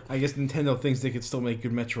go for it. I guess Nintendo thinks they could still make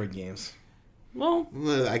good Metroid games. Well,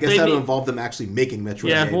 I guess that'll involve them actually making Metroid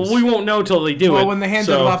yeah, games. well, we won't know till they do it. Well, when they handed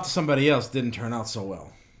so- it off to somebody else, it didn't turn out so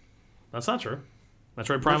well. That's not true.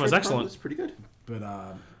 Metroid Prime was Metroid excellent. was pretty good. But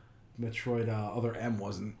Metroid Other M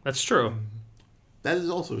wasn't. That's true. That is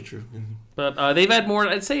also true. But they've had more,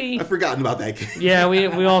 I'd say... I've forgotten about that game. Yeah, we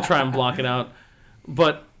all try and block it out.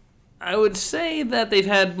 But I would say that they've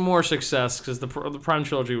had more success because the Prime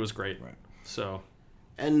trilogy was great. Right. So,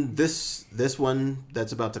 And this one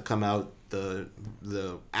that's about to come out, the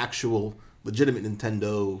actual legitimate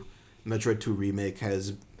Nintendo Metroid 2 remake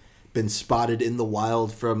has been spotted in the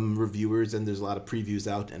wild from reviewers, and there's a lot of previews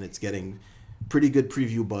out, and it's getting pretty good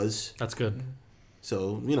preview buzz. that's good.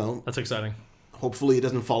 So, you know, That's exciting. hopefully it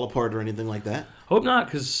doesn't fall apart or anything like that. Hope not,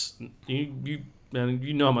 because you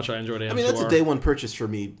know how much I enjoyed AM2R. I mean, that's a day one purchase for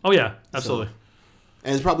me, Oh, yeah, absolutely.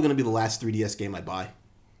 and it's probably going to be the last 3DS game I buy.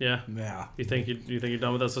 Yeah. Yeah. You think you're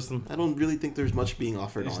done with that system? I don't really think there's much being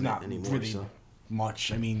offered It's on not it anymore. really So.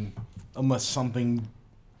 much. I mean, unless something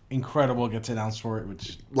incredible gets announced for it,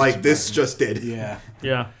 which Like this just did. yeah.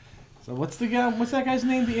 Yeah. So what's that guy's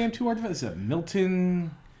name? The AM2R developer? Is it Milton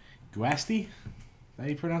Guasti? How do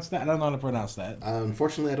you pronounce that? I don't know how to pronounce that.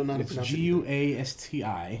 Unfortunately, I don't know how to It's pronounce it.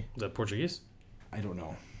 Guasti. Is that Portuguese? I don't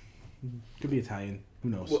know. Could be Italian. Who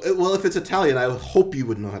knows? Well, if it's Italian, I hope you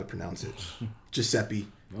would know how to pronounce it. Giuseppe.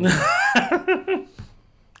 I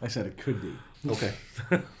said it could be. Okay.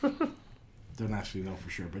 Don't actually know for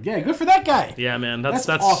sure, but yeah, good for that guy. Yeah, man. That's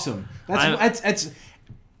awesome.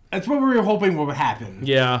 That's what we were hoping would happen.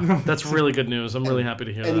 Yeah, that's really good news. I'm really happy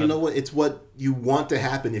to hear that. And you know what? It's what you want to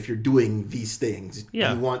happen if you're doing these things.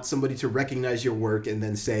 Yeah. You want somebody to recognize your work and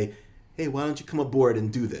then say, hey, why don't you come aboard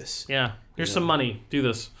and do this? Yeah. Here's Yeah. some money. Do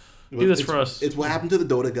this. Do this for us. It's what happened to the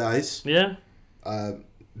Dota guys. Yeah.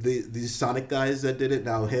 These Sonic guys that did it.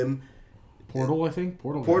 Now him. Portal, I think.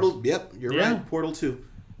 Portal. Portal. Yep, you're Yeah. right. Portal 2.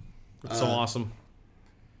 It's so awesome.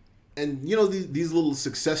 And you know these little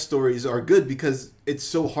success stories are good because it's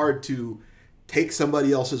so hard to take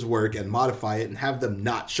somebody else's work and modify it and have them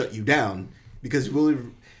not shut you down. Because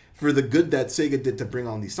for the good that Sega did to bring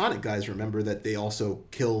on these Sonic guys, remember that they also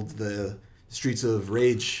killed the Streets of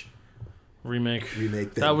Rage remake thing.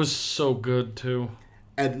 That was so good too.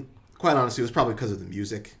 And quite honestly, it was probably because of the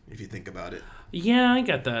music, if you think about it. Yeah, I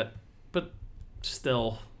get that, but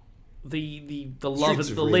still, the love, Streets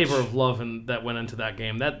of the Rage. labor of love that went into that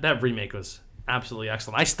game. That remake was absolutely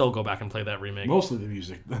excellent. I still go back and play that remake. Mostly the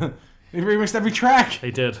music. They remixed every track.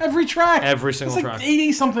 They did. Every track. Every single it's like track.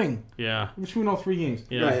 80 something Yeah. between all 3 games.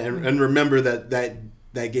 Yeah. Right, and remember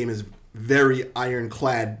that game is very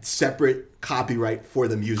ironclad, separate copyright for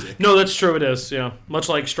the music. No, that's true. It is. Yeah. Much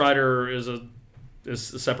like Strider is a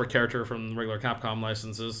separate character from regular Capcom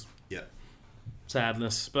licenses. Yeah.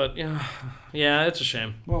 Sadness, but yeah, it's a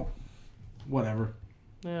shame. Well, whatever.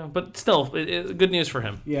 Yeah, but still, good news for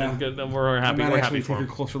him. Yeah. And good, and we're happy. I might We're actually happy for take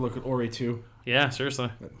him. a closer look at Ori 2. Yeah,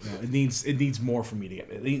 seriously. But, it needs more for me to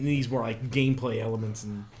get it. It needs more like gameplay elements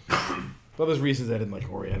and. But there's reasons I didn't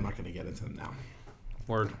like Ori. I'm not going to get into them now.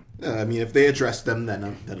 Word. I mean, if they address them,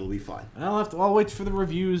 then it'll be fine. I'll wait for the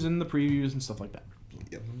reviews and the previews and stuff like that.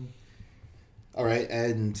 Yep. All right,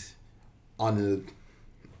 and on an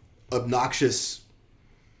obnoxious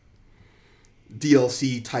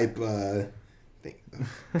DLC type thing.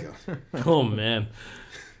 Oh, God. Oh man.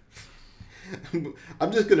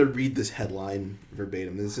 I'm just gonna read this headline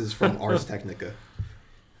verbatim. This is from Ars Technica.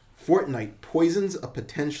 Fortnite poisons a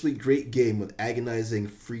potentially great game with agonizing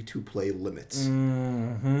free-to-play limits.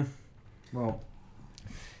 Mm-hmm. Well,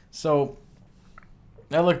 so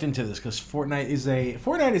I looked into this because Fortnite is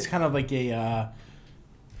kind of like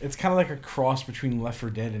it's kind of like a cross between Left 4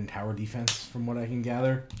 Dead and Tower Defense, from what I can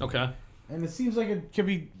gather. Okay. And it seems like it could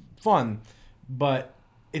be fun, but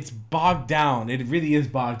it's bogged down. It really is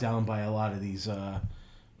bogged down by a lot of these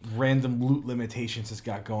random loot limitations it's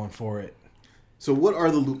got going for it. So what are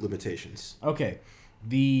the loot limitations? Okay,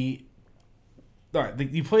 you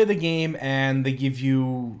play the game and they give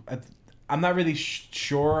you. I'm not really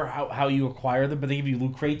sure how you acquire them, but they give you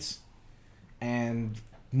loot crates and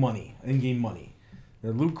money, in-game money.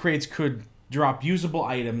 The loot crates could drop usable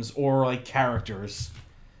items or like characters,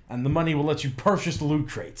 and the money will let you purchase the loot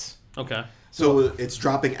crates. Okay. So it's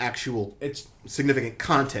dropping It's significant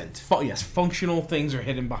content. yes, functional things are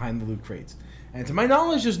hidden behind the loot crates. And to my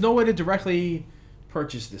knowledge, there's no way to directly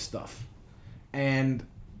purchase this stuff. And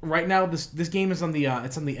right now, this game is on the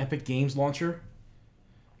Epic Games launcher,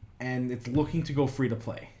 and it's looking to go free to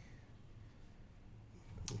play.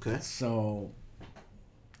 Okay. So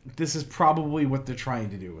this is probably what they're trying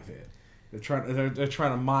to do with it. They're trying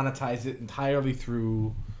to monetize it entirely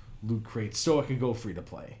through loot crates, so it can go free to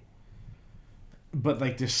play. But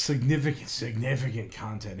like, there's significant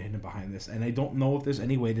content hidden behind this, and I don't know if there's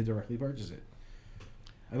any way to directly purchase it.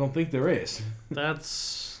 I don't think there is.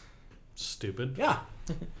 That's stupid. Yeah.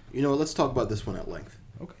 You know what? Let's talk about this one at length.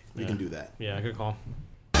 Okay. We can do that. Yeah, good call.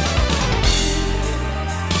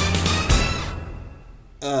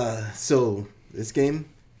 So this game,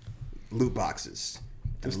 loot boxes.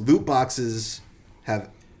 And loot boxes have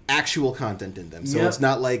actual content in them. So Yep. it's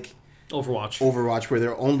not like Overwatch. where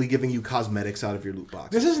they're only giving you cosmetics out of your loot box.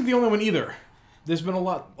 This isn't the only one either. There's been a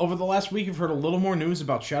lot over the last week. I've heard a little more news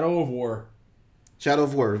about Shadow of War, Shadow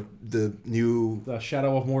of War, the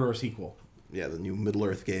Shadow of Mordor sequel. the new Middle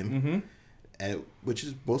Earth game, which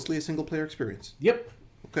is mostly a single player experience. Yep.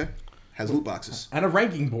 Okay, has loot boxes. And a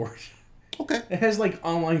ranking board. Okay, It has like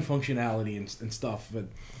online functionality and stuff, but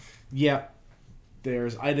yeah,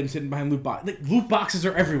 there's items hidden behind loot boxes. Like, loot boxes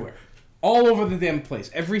are everywhere, all over the damn place.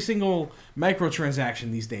 Every single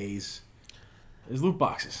microtransaction these days is loot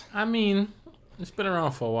boxes. I mean, it's been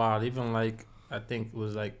around for a while. Even like, I think it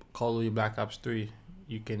was like Call of Duty Black Ops 3.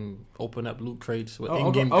 You can open up loot crates with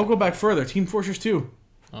in-game. I'll go back further. Team Fortress 2.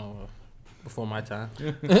 Before my time.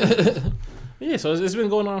 Yeah, so it's been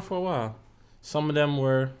going on for a while. Some of them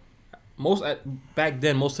were back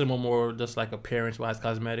then. Most of them were more just like appearance-wise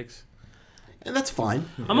cosmetics. and that's fine.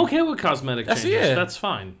 I'm okay with cosmetic That's- changes. yeah. That's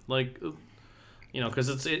fine. Like,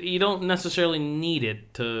 because you don't necessarily need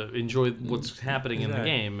it to enjoy what's happening in the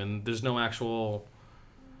Exactly. game, and there's no actual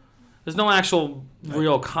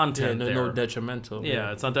real content there. No detrimental.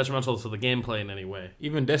 Yeah, it's not detrimental to the gameplay in any way.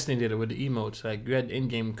 Even Destiny did it with the emotes. Like, you had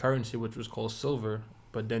in-game currency, which was called silver,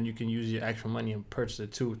 but then you can use your actual money and purchase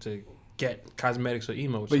it too to get cosmetics or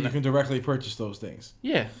emotes. But you can directly purchase those things.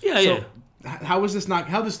 Yeah. Yeah. How is this not?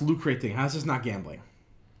 How this loot crate thing? How is this not gambling?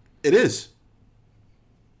 It is.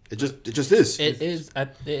 It just is. It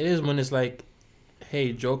is when it's like,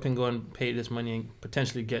 hey, Joe can go and pay this money and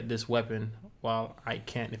potentially get this weapon, while I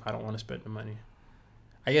can't if I don't want to spend the money.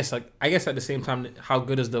 I guess at the same time, how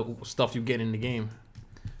good is the stuff you get in the game?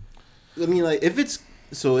 I mean, like, if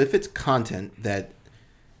it's content that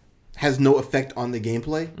has no effect on the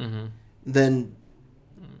gameplay, then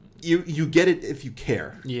you get it if you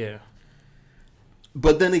care. Yeah.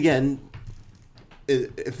 But then again,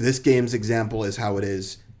 if this game's example is how it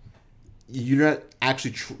is, you're not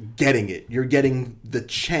actually getting it. You're getting the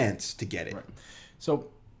chance to get it. Right. So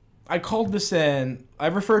I called this I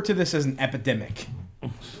refer to this as an epidemic.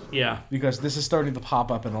 Yeah. Because this is starting to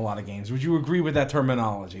pop up in a lot of games. Would you agree with that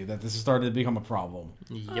terminology, that this is starting to become a problem?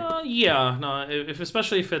 Yep. Yeah. No.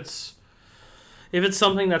 Especially if it's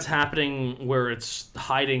something that's happening where it's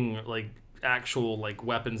hiding like actual like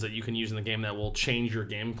weapons that you can use in the game that will change your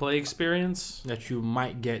gameplay experience. That you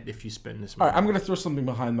might get if you spend this All money. right, I'm going to throw something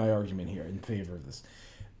behind my argument here in favor of this.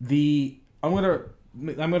 I'm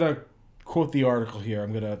going to quote the article here.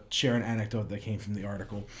 I'm going to share an anecdote that came from the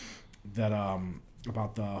article that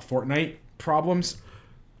about the Fortnite problems.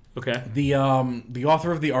 Okay. The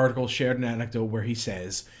author of the article shared an anecdote where he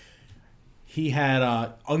says he had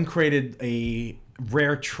uncrated a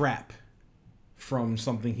rare trap from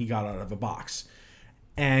something he got out of a box,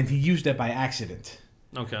 and he used it by accident.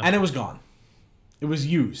 Okay. And it was gone. It was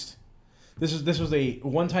used. This was a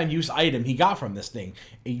one-time use item he got from this thing,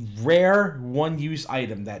 a rare one-use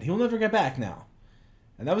item that he'll never get back now,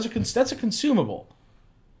 and that's a consumable.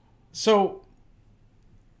 So,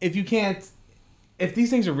 if these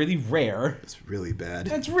things are really rare, It's really bad.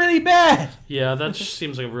 that's really bad. Yeah, that just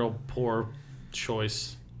seems like a real poor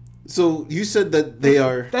choice. So you said that they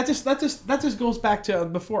are. That just goes back to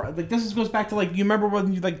before. Like this just goes back to like you remember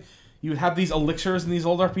when you would have these elixirs in these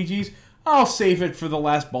old RPGs. I'll save it for the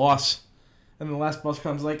last boss, and the last boss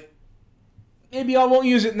comes like, maybe I won't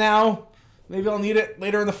use it now. Maybe I'll need it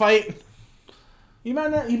later in the fight. You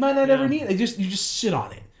might not ever need it. You just sit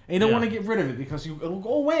on it, and you don't want to get rid of it because it'll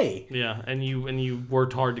go away. Yeah, and you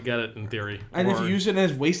worked hard to get it in theory. And if you use it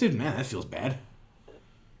as wasted, man, that feels bad.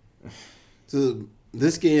 So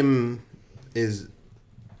this game is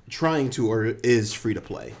trying to, or is free to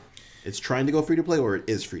play. It's trying to go free to play, or it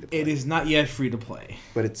is free to play. It is not yet free to play.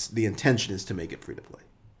 But the intention is to make it free to play.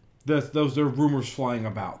 Those are rumors flying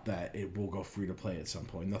about that it will go free to play at some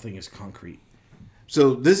point. Nothing is concrete.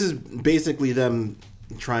 So this is basically them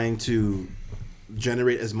trying to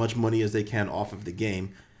generate as much money as they can off of the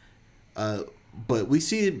game. But we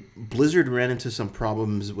see Blizzard ran into some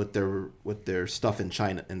problems with their stuff in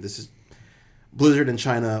China, and this is Blizzard in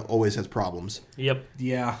China always has problems. Yep.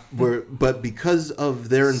 Yeah. But because of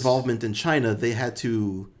their involvement in China, they had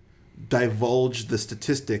to divulge the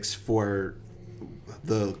statistics for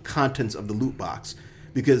the contents of the loot box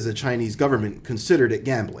because the Chinese government considered it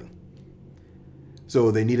gambling.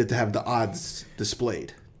 So they needed to have the odds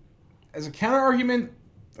displayed. As a counter argument,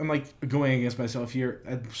 I'm like going against myself here.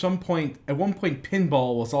 At one point,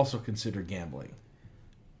 pinball was also considered gambling.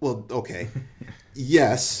 Well, okay.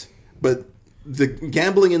 Yes, but the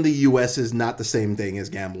gambling in the US is not the same thing as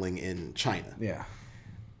gambling in China. Yeah.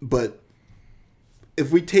 But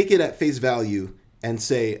if we take it at face value and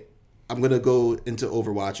say, I'm going to go into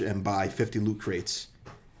Overwatch and buy 50 loot crates,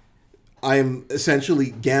 I'm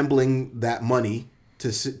essentially gambling that money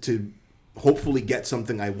to hopefully get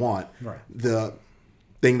something I want. Right. The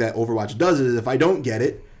thing that Overwatch does is if I don't get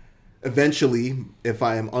it, eventually, if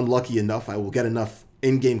I am unlucky enough, I will get enough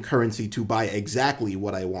in-game currency to buy exactly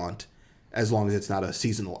what I want, as long as it's not a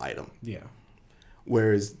seasonal item. Yeah.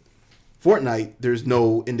 Whereas Fortnite, there's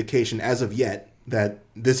no indication as of yet that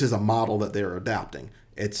this is a model that they're adapting.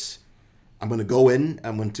 It's, I'm going to go in,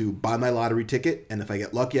 I'm going to buy my lottery ticket, and if I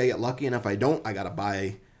get lucky, I get lucky, and if I don't,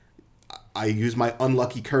 I use my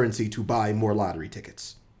unlucky currency to buy more lottery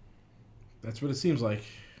tickets. That's what it seems like.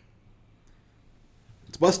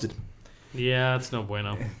 It's busted. Yeah, it's no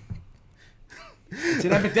bueno. It's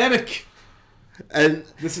an epidemic. And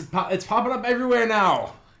It's popping up everywhere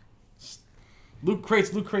now. Loot crates.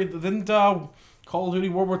 Didn't Call of Duty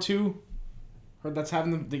World War II? Heard that's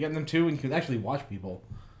having them. They're getting them too, and you can actually watch people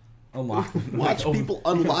unlock. people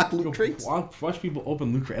unlock loot crates. Watch people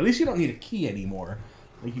open loot crates. At least you don't need a key anymore.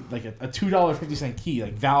 Like a $2.50 key.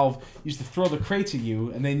 Like Valve used to throw the crates at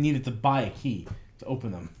you, and they needed to buy a key to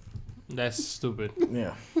open them. That's stupid.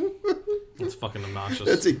 Yeah. It's fucking obnoxious.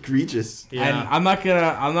 That's egregious. Yeah. And I'm not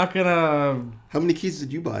gonna. How many keys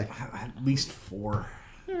did you buy? At least 4.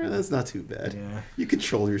 That's not too bad. Yeah. You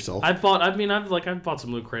control yourself. I've bought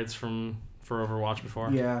some loot crates for Overwatch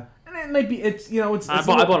before. Yeah. And it might be. I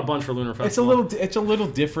bought a bunch for Lunar Festival. It's a little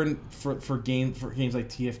different for games like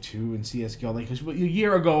TF2 and CS:GO. Like, because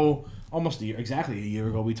exactly a year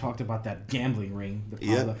ago, we talked about that gambling ring.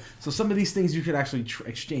 Yeah. So some of these things you could actually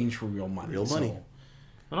exchange for real money.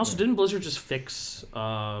 And also, didn't Blizzard just fix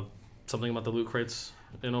something about the loot crates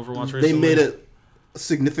in Overwatch They recently? made it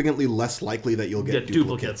significantly less likely that you'll get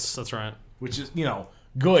duplicates. That's right. Which is,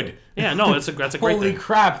 good. Yeah, no, that's a great Holy thing.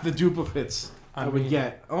 crap, the duplicates I would mean-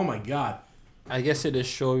 get. Oh my god. I guess it just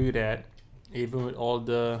show you that even with all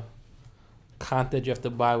the content you have to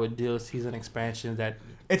buy with DLCs and expansions, that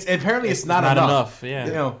It's apparently it's not enough. Yeah.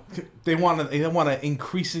 You know, they want to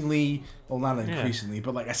increasingly, well, not increasingly,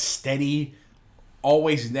 but like a steady,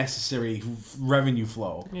 always necessary revenue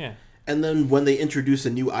flow. Yeah. And then when they introduce a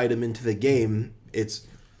new item into the game, it's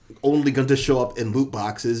only going to show up in loot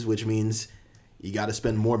boxes, which means you got to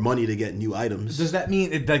spend more money to get new items. Does that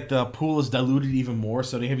mean like the pool is diluted even more,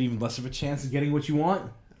 so they have even less of a chance of getting what you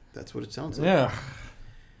want? That's what it sounds like. Yeah.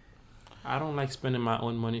 I don't like spending my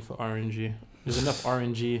own money for RNG. There's enough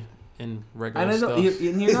RNG in regular And I know,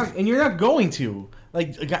 stuff. and you're not going to.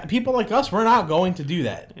 Like people like us, we're not going to do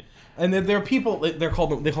that. And there are people they call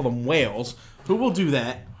them whales who will do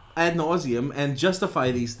that ad nauseum and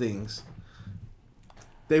justify these things.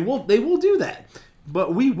 They will do that,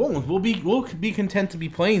 but we won't. We'll be content to be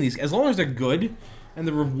playing these as long as they're good and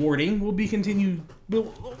they're rewarding. We'll continue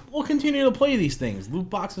to play these things, loot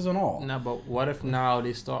boxes and all. No, but what if now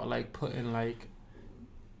they start like putting like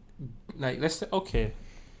let's say, okay,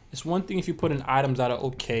 it's one thing if you put in items that are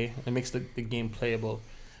okay, it makes the game playable.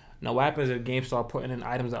 Now what happens if games start putting in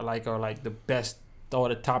items that like are like the best or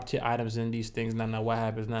the top tier items in these things? Now what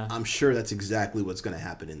happens now? I'm sure that's exactly what's going to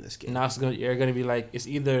happen in this game. Now you're gonna be like, it's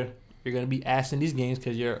either you're gonna be ass in these games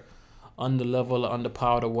because you're under level or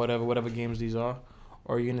underpowered or whatever games these are,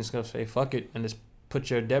 or you're just gonna say fuck it and just put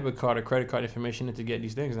your debit card or credit card information in to get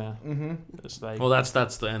these things now. Mm-hmm. It's like, Well, that's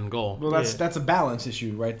the end goal. Well, that's a balance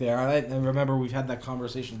issue right there. I remember we've had that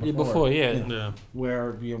conversation before. Yeah.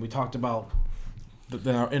 Where we talked about in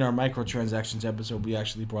our microtransactions episode, we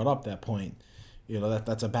actually brought up that point.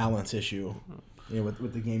 That's a balance issue.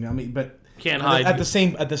 With the game. I mean, but Can't hide. at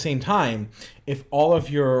the same time, if all of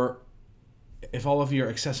your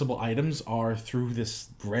accessible items are through this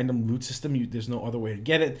random loot system, there's no other way to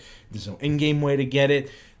get it. There's no in-game way to get it.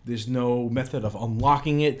 There's no method of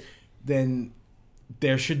unlocking it. Then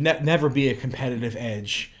there should never be a competitive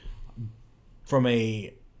edge from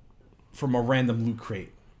a random loot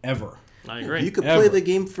crate ever. I agree. You could Ever. play the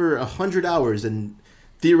game for 100 hours and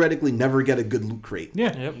theoretically never get a good loot crate.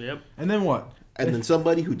 Yeah. Yep. And then what? And then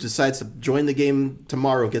somebody who decides to join the game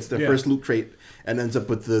tomorrow gets their first loot crate and ends up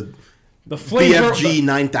with the BFG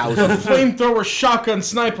 9000. Flamethrower shotgun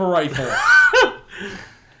sniper rifle.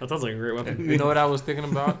 That sounds like a great weapon. you know what I was thinking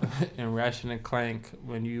about in Ratchet and Clank,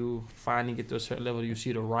 when you finally get to a certain level, you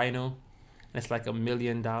see the Rhino, and it's like $1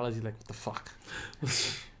 million. You're like, what the fuck?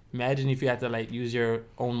 Imagine if you had to like use your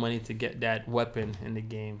own money to get that weapon in the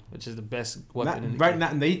game, which is the best weapon in the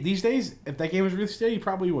game. These days, if that game was released today, you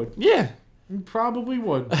probably would. Yeah. You probably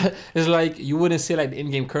would. It's like you wouldn't see like the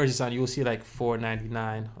in-game currency sign. You will see like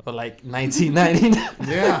 $4.99 or like $19.99.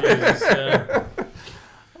 Yeah. Yeah.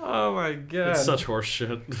 Oh my god! It's such horse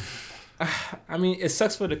shit. I mean, it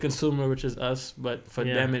sucks for the consumer, which is us, but for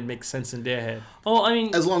them, it makes sense in their head. Oh, I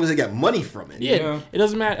mean, As long as they get money from it. Yeah, it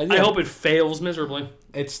doesn't matter. I hope it fails miserably.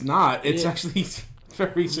 It's not. It's actually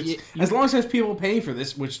very... as long as there's people paying for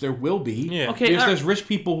this, which there will be. Yeah. Okay, There's rich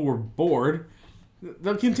people who are bored.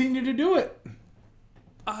 They'll continue to do it.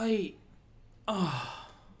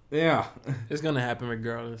 Yeah. It's gonna happen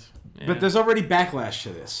regardless. Yeah. But there's already backlash to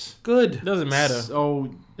this. Good. It doesn't matter.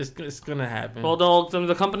 So... It's gonna happen. Well,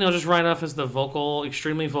 the company will just write off as the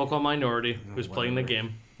extremely vocal minority who's playing the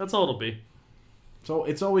game. That's all it'll be. So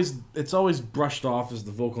it's always brushed off as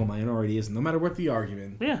the vocal minority, is no matter what the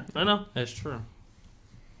argument. Yeah, I know. That's true.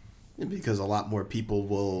 Because a lot more people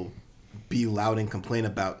will be loud and complain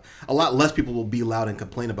about... A lot less people will be loud and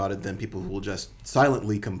complain about it than people who will just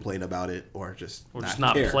silently complain about it or just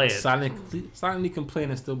not care. play it. Silently complain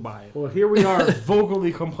and still buy it. Well, here we are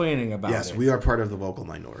vocally complaining about it. Yes, we are part of the vocal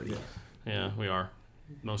minority. Yeah, we are.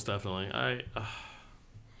 Most definitely. I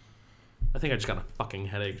think I just got a fucking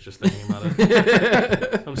headache just thinking about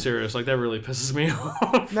it. I'm serious. Like, that really pisses me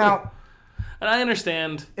off. Now... And I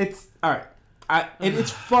understand. It's... Alright. And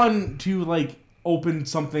it's fun to, like, open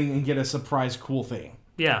something and get a surprise cool thing.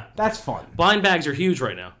 Yeah. That's fun. Blind bags are huge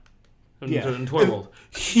right now. In Toy World.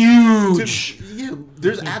 Huge! Yeah,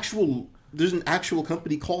 there's an actual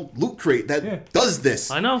company called Loot Crate that does this.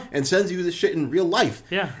 I know. And sends you this shit in real life.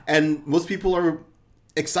 Yeah. And most people are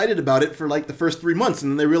excited about it for like the first 3 months,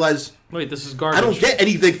 and then they realize, wait, this is garbage. I don't get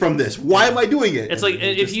anything from this. Why am I doing it? It's And like,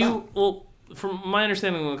 they if just you... stop. Well, from my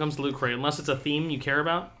understanding when it comes to Loot Crate, unless it's a theme you care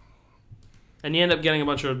about, and you end up getting a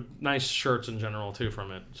bunch of nice shirts in general, too,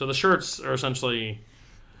 from it. So the shirts are essentially...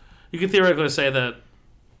 You could theoretically say that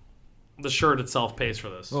the shirt itself pays for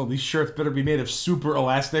this. Oh, these shirts better be made of super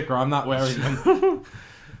elastic or I'm not wearing them.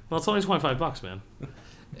 Well, it's only $25, man.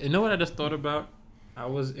 You know what I just thought about? I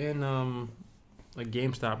was in a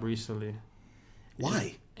GameStop recently.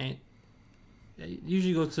 Why? And I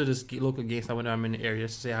usually go to this local GameStop when I'm in the area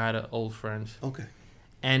to say hi to old friends. Okay.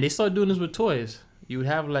 And they started doing this with toys. You would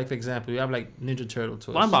have, like, for example, you have, like, Ninja Turtle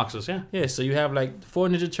toys. Blind boxes, yeah. Yeah, so you have, like, 4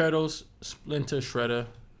 Ninja Turtles, Splinter, Shredder.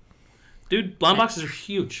 Dude, blind boxes are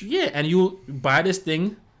huge. Yeah, and you buy this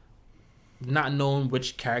thing not knowing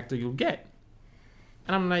which character you'll get.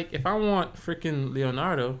 And I'm like, if I want freaking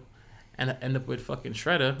Leonardo and I end up with fucking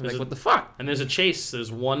Shredder, like, what the fuck? And there's a chase.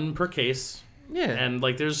 There's one per case. Yeah. And,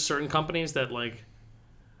 like, there's certain companies that, like...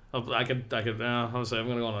 I'm going to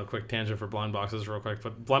go on a quick tangent for blind boxes real quick.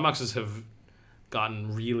 But blind boxes have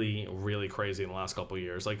gotten really, really crazy in the last couple of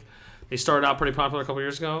years. Like, they started out pretty popular a couple of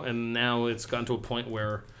years ago, and now it's gotten to a point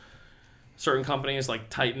where certain companies like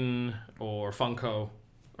Titan or Funko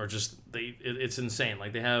are just... It's insane.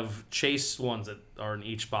 Like, they have chase ones that are in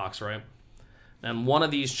each box, right? And one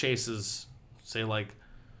of these chases, say, like...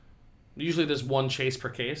 Usually there's one chase per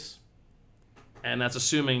case. And that's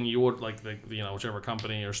assuming you would, like, whichever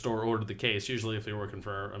company or store ordered the case. Usually, if you're working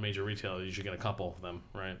for a major retailer, you should get a couple of them,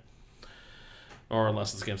 right? Or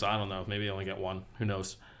unless it's games, I don't know. Maybe you only get one. Who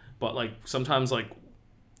knows? But, like, sometimes, like,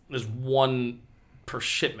 there's one per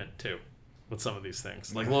shipment, too, with some of these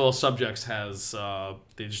things. Like, Loyal Subjects has,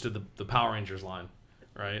 they just did the Power Rangers line,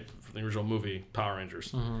 right? From the original movie, Power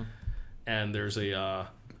Rangers. Mm-hmm. And there's like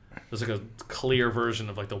a clear version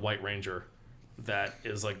of, like, the White Ranger that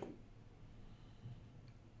is, like...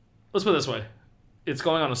 Let's put it this way. It's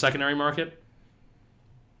going on a secondary market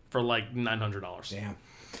for like $900. Damn.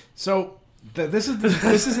 So this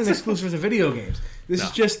isn't exclusive to video games. This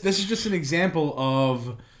is just an example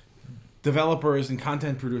of developers and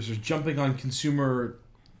content producers jumping on consumer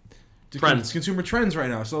trends right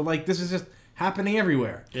now. So, like, this is just happening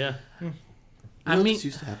everywhere. Yeah. This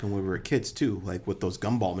used to happen when we were kids too, like with those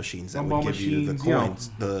gumball machines that would give you the coins,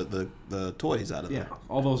 the toys out of them. Yeah,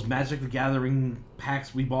 all those Magic the Gathering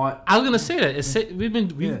packs we bought. I was gonna say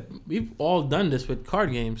that we've all done this with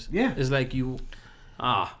card games. Yeah, it's like you.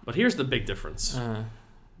 But here's the big difference.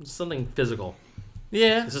 It's something physical.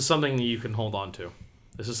 Yeah, this is something that you can hold on to.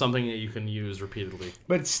 This is something that you can use repeatedly.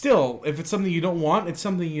 But still, if it's something you don't want, it's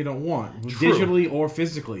something you don't want, digitally or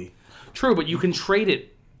physically. True, but you can trade it.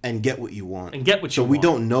 And get what you want. So we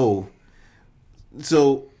don't know.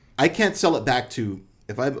 So I can't sell it back to...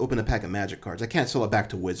 If I open a pack of Magic cards, I can't sell it back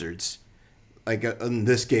to Wizards. Like in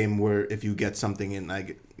this game where if you get something and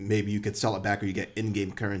like maybe you could sell it back or you get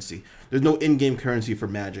in-game currency. There's no in-game currency for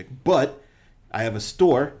Magic. But I have a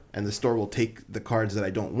store and the store will take the cards that I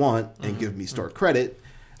don't want and give me store credit.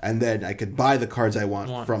 And then I could buy the cards I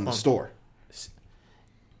want from the store.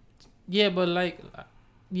 Yeah, but like...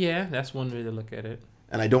 Yeah, that's one way to look at it.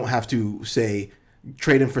 And I don't have to, say,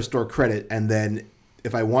 trade in for store credit, and then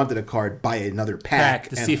if I wanted a card, buy another pack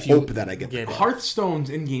to and see if hope that I get it. Hearthstone's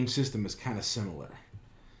in-game system is kind of similar.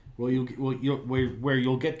 Where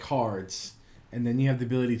you'll get cards, and then you have the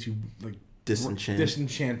ability to like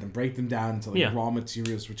disenchant them, break them down into like raw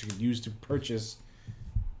materials, which you can use to purchase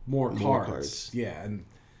more cards. Yeah, and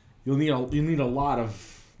you'll need a lot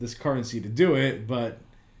of this currency to do it, but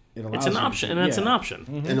it allows it's an option, and it's an option.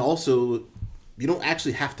 Mm-hmm. And also, you don't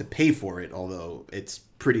actually have to pay for it, although it's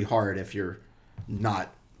pretty hard if you're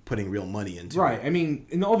not putting real money into it. Right. I mean,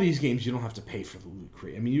 in all these games, you don't have to pay for the loot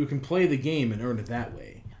crate. I mean, you can play the game and earn it that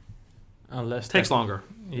way. Unless it takes longer.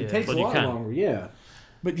 Yeah. It takes a lot longer, yeah.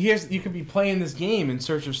 But you could be playing this game in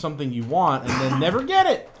search of something you want and then never get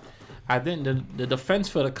it. I think the defense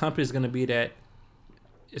for the company is going to be that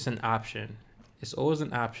it's an option. It's always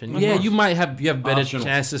an option. Yeah, you have better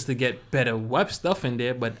chances to get better web stuff in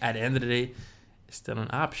there, but at the end of the day, it's still an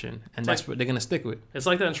option, and that's what they're gonna stick with. It's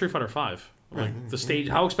like that in Street Fighter V. Like the stage,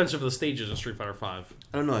 how expensive are the stages in Street Fighter V? I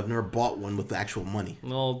don't know. I've never bought one with the actual money.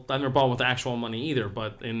 Well, I've never bought one with the actual money either.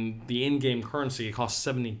 But in the in-game currency, it costs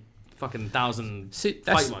 70,000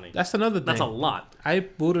 fight money. That's another thing. That's a lot. I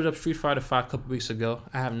booted up Street Fighter V a couple weeks ago.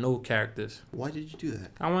 I have no characters. Why did you do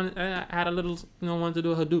that? I had a little, wanted to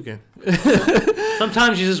do a Hadouken.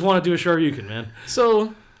 Sometimes you just want to do a Shoryuken, man.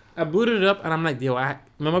 So I booted it up, and I'm like, I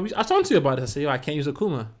was talking to you about this. I said, I can't use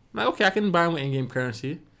Akuma. I'm like, okay, I can buy him with in-game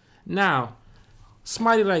currency. Now,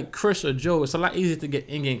 somebody like Chris or Joe, it's a lot easier to get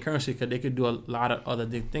in-game currency because they could do a lot of other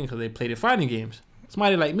things because they play the fighting games.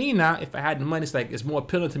 Somebody like me now, if I had the money, it's more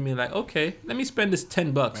appealing to me. Like, okay, let me spend this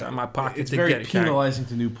 $10 out of my pocket it's to get it. It's very penalizing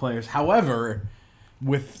to new players. However,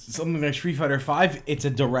 with something like Street Fighter V, it's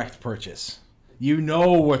a direct purchase. You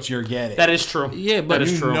know what you're getting. That is true. Yeah, but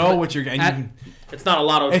you know what you're getting. It's not a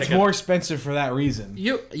lotto ticket. It's more expensive for that reason.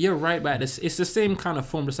 You're right, but it's the same kind of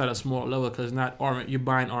form, just at a small level because not you're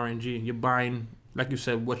buying RNG. You're buying like you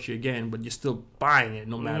said, what you're getting, but you're still buying it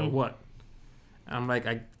no matter what. I'm like,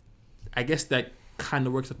 I guess that kind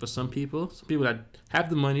of works up for some people. Some people that have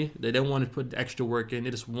the money, they don't want to put the extra work in.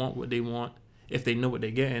 They just want what they want if they know what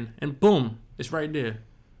they're getting, and boom, it's right there.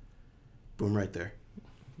 Boom, right there.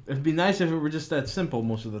 It'd be nice if it were just that simple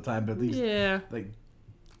most of the time, but at least like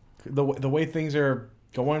the way things are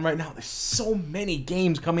going right now, there's so many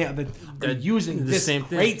games coming out that are using this same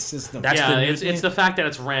great system. It's the fact that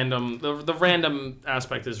it's random. The random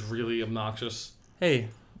aspect is really obnoxious. Hey,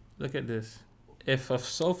 look at this. If a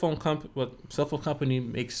cell phone company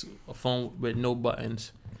makes a phone with no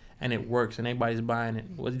buttons and it works and everybody's buying it,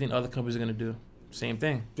 what do you think other companies are gonna do? Same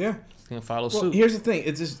thing. Yeah, it's gonna follow well, suit. Here's the thing.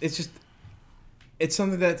 It's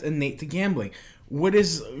something that's innate to gambling. What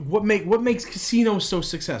makes casinos so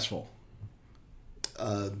successful?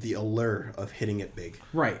 The allure of hitting it big.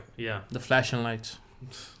 Right. Yeah. The flashing lights.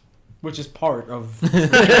 Which is part of part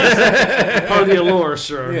of the allure,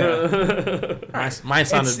 sure. Yeah. Mine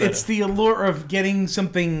sounded better. It's the allure of getting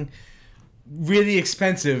something really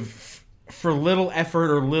expensive for little effort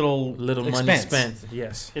or little expense. Money spent.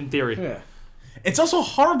 Yes. In theory. Yeah. It's also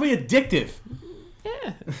horribly addictive.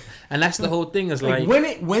 Yeah. And that's the whole thing is like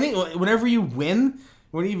whenever you win,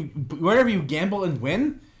 whenever you gamble and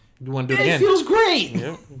win, you want to do it it again. feels great.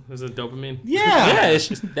 Yep. Is it dopamine? Yeah. Yeah,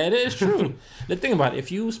 that is true. The thing about it,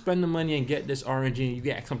 if you spend the money and get this RNG and you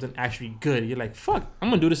get something actually good, you're like, fuck, I'm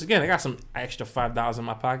going to do this again. I got some extra $5 in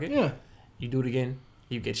my pocket. Yeah. You do it again,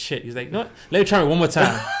 you get shit. He's like, no, let me try it one more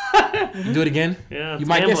time. You do it again. Yeah, you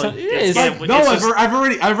might gambling. get some. Yeah, It's gambling. No, It's just-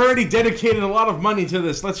 I've already dedicated a lot of money to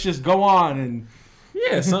this. Let's just go on and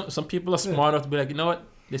yeah. Some people are smart enough to be like, you know what,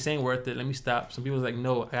 this ain't worth it. Let me stop. Some people's like,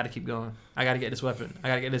 no, I gotta keep going. I gotta get this weapon. I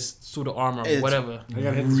gotta get this suit of armor, It's whatever.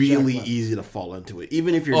 really easy to fall into it.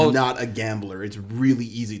 Even if you're not a gambler, it's really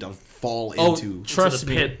easy to fall into. Trust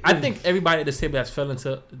me. pit. I think everybody at this table has fell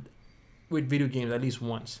into with video games at least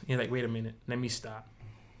once. You're like, wait a minute, let me stop.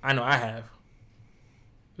 I know I have.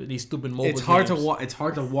 With these stupid mobile it's hard games.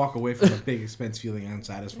 to walk away from a big expense feeling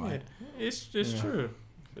unsatisfied. Yeah, it's just true.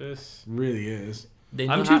 It really is.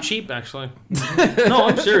 I'm too cheap, actually. No,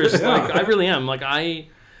 I'm serious. Like, I really am. Like, I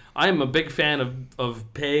am a big fan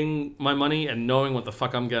of paying my money and knowing what the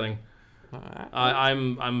fuck I'm getting.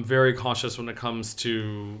 I'm very cautious when it comes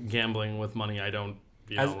to gambling with money. I don't.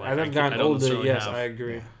 As I've gotten older, yes, I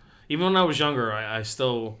agree. Even when I was younger, I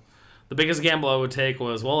still. The biggest gamble I would take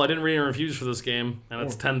was, well, I didn't read any reviews for this game, and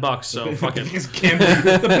it's $10, so fuck it.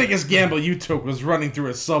 The biggest gamble you took was running through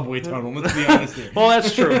a subway tunnel. Let's be honest here. Well,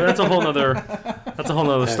 that's true. That's a whole nother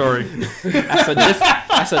story.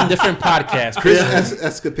 That's a different podcast. Chris'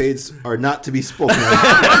 escapades are not to be spoken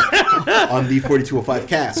of on the 4205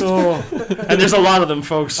 cast. And there's a lot of them,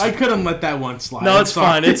 folks. I couldn't let that one slide. No, it's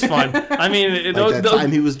fine. It's fine. I mean, Like that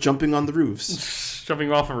time he was jumping on the roofs.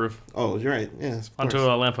 jumping off a roof Oh, you're right. Yes, of onto course.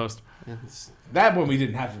 a lamppost. Yeah, That one we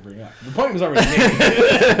didn't have to bring up. The point was already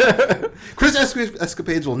made. Chris'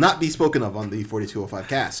 escapades will not be spoken of on the 4205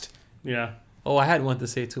 cast. Yeah. Oh, I had one to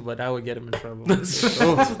say too, but that would get him in trouble.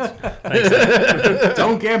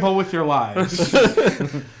 Don't gamble with your lives.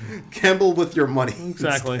 Gamble with your money.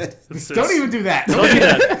 Exactly. Don't even do that. Don't do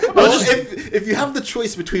that. Well, if you have the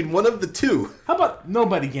choice between one of the two. How about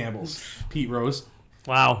nobody gambles, Pete Rose?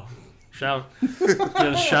 Wow. Shout.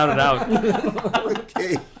 Just shout it out.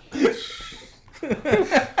 Okay.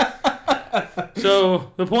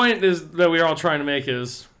 So the point is that we're all trying to make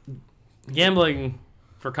is gambling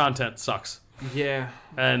for content sucks. Yeah.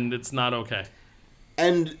 And it's not okay.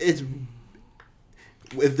 And if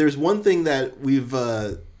there's one thing that we've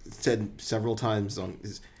said several times on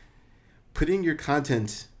is putting your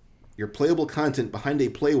content, your playable content behind a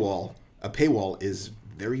paywall is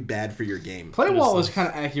very bad for your game. Paywall is kind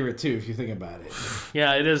of accurate too, if you think about it.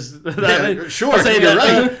 Yeah, it is. Yeah, sure, I'll say you're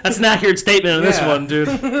that, right. That's an accurate statement in this Yeah. one, dude.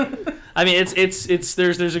 I mean, it's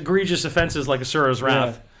there's egregious offenses like Asura's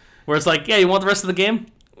Wrath, where it's like, yeah, you want the rest of the game?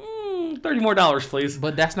 $30 more, please.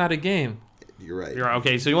 But that's not a game. You're right. You're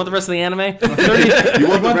okay. So you want the rest of the anime? You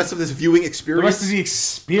want the rest of this viewing The experience? rest of the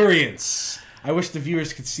experience. I wish the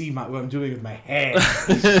viewers could see what I'm doing with my hand.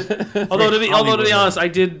 Although to be honest, I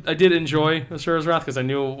did enjoy Asura's Wrath because I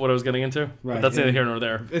knew what I was getting into. Right, But that's yeah. neither here nor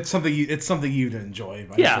there. It's something you'd enjoy.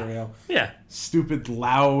 By Yeah. Surreal. Yeah. Stupid,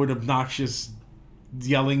 loud, obnoxious,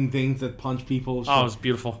 yelling things that punch people. Oh, it was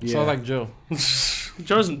beautiful. Yeah. Sounds like Joe.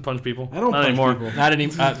 Joe doesn't punch people. I don't Not punch anymore. people. Not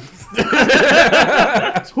anymore.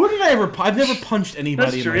 Who did I ever? I've never punched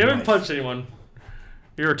anybody. That's true. In You my haven't life. punched anyone.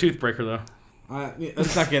 You're a toothbreaker, though.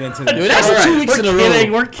 Let's not get into this. Dude, that's All right. 2 weeks in a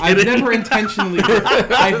row. We're I've kidding. never intentionally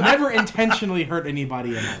hurt anybody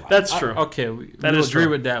in my life. That's true. Okay, That we is agree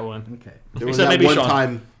true. with that one. Okay. There was Except that maybe one Sean.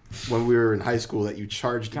 time when we were in high school that you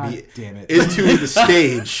charged God me damn it. into the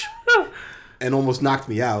stage and almost knocked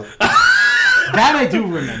me out. That I do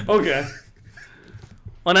remember. Okay.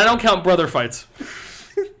 And I don't count brother fights.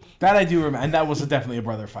 That I do remember, and that was definitely a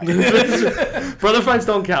brother fight. Brother fights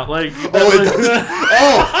don't count. Like, Okay.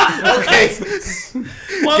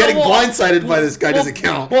 Getting blindsided by this guy doesn't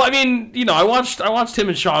count. Well, I mean, I watched him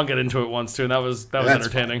and Sean get into it once too, and that was That's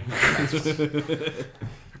entertaining.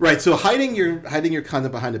 Right. So hiding your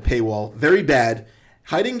content behind a paywall, very bad.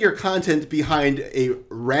 Hiding your content behind a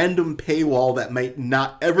random paywall that might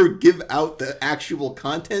not ever give out the actual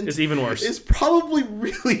content Is even worse. Is probably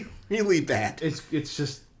really, really bad. It's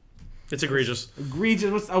just It's egregious.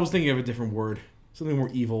 egregious. I was thinking of a different word, something more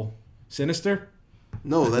evil, sinister,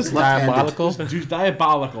 No, that's left-handed. Diabolical.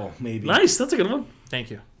 diabolical, maybe. Nice. That's a good one. Thank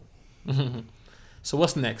you. So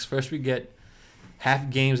what's next? First we get half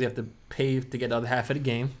games you have to pay to get the other half of the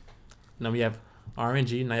game. Now we have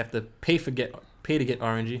RNG. Now you have to pay to get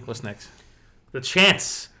RNG. What's next? The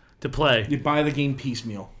chance to play. You buy the game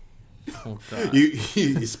piecemeal. Oh God.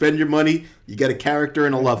 You spend your money, you get a character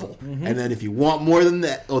and a level, and then if you want more than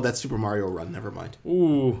that, that's Super Mario Run. Never mind.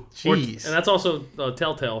 Ooh, Jeez. And that's also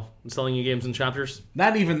Telltale selling you games in chapters.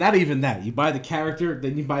 Not even that. You buy the character,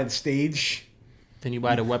 then you buy the stage, Then you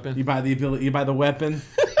buy the weapon. you buy the ability, you buy the weapon.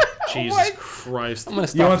 Jesus Christ! I'm gonna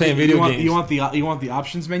stop playing video games. You want the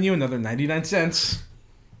options menu, another 99 cents.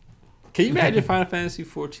 Can you imagine Final Fantasy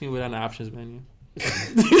 14 without an options menu?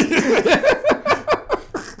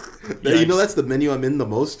 You know that's the menu I'm in the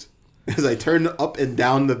most. As I turn up and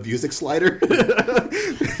down the music slider,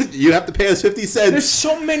 you have to pay us 50 cents. There's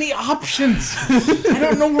so many options. I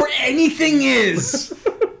don't know where anything is.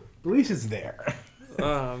 At least it's there,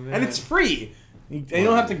 Oh man. and it's free. You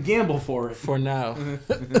don't have to gamble for it. For now.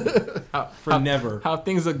 Never. How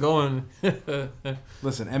things are going.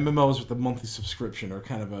 Listen, MMOs with the monthly subscription are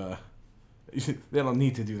kind of a. They don't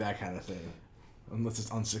need to do that kind of thing, unless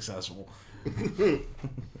it's unsuccessful.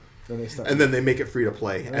 Then they make it free to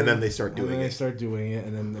play, and then they start doing They it. start doing it,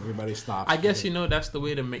 and then everybody stops. I guess that's the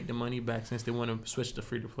way to make the money back since they want to switch to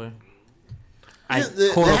free to play. Yeah, they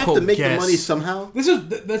have to make the money somehow.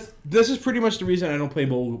 This is pretty much the reason I don't play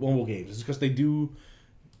mobile games. It's because they do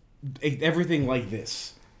everything like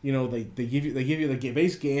this. They give you the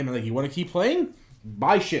base game, and you want to keep playing,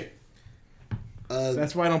 buy shit.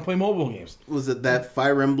 That's why I don't play mobile games. Was it that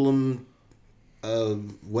Fire Emblem?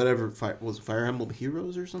 Was it Fire Emblem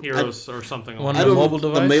Heroes or something? Heroes or something. One Like of the mobile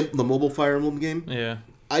device? The mobile Fire Emblem game. Yeah.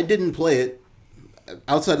 I didn't play it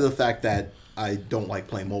outside of the fact that I don't like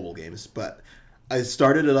playing mobile games, but I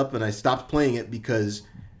started it up and I stopped playing it because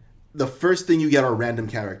the first thing you get are random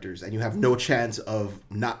characters, and you have no chance of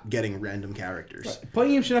not getting random characters. Right.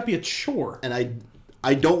 Playing games should not be a chore. And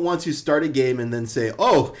I don't want to start a game and then say,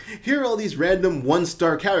 oh, here are all these random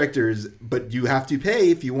 1-star characters, but you have to pay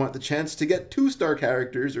if you want the chance to get 2-star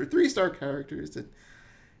characters or 3-star characters. And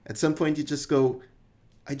at some point you just go,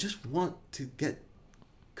 I just want to get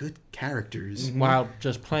good characters. Mm-hmm. While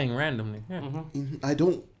just playing randomly. Yeah. Mm-hmm.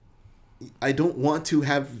 I don't want to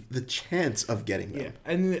have the chance of getting them. Yeah,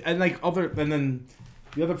 and then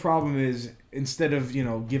the other problem is instead of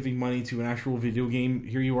giving money to an actual video game,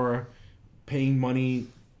 here you are paying money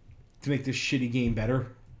to make this shitty game better.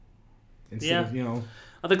 Instead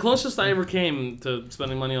of the closest I ever came to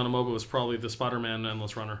spending money on a MOBA was probably the Spider-Man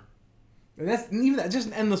Endless Runner. and that's just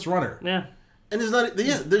an endless runner. Yeah. And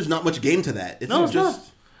there's not much game to that. It's It's just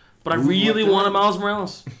not. But I really want a Miles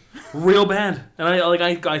Morales, real bad. And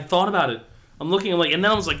I thought about it. I'm looking, and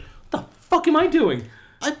then I was like, what the fuck am I doing?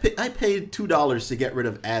 I paid $2 to get rid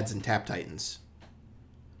of ads and Tap Titans.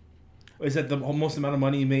 Is that the most amount of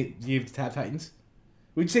money you gave to Tap Titans?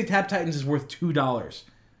 Would you say Tap Titans is worth $2?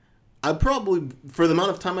 I probably, for the amount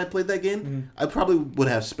of time I played that game, I probably would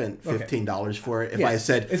have spent $15 for it if I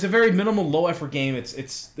said it's a very minimal, low effort game. It's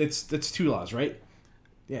 $2, right?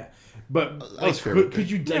 Yeah, but could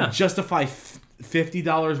you justify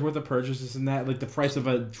 $50 worth of purchases in that, like the price of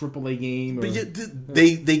a AAA game? Or... But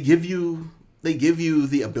they give you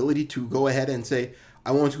the ability to go ahead and say,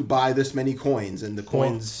 I want to buy this many coins, and the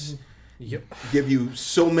coins give you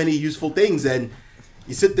so many useful things, and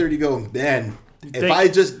you sit there and you go, man, if I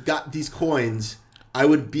just got these coins, I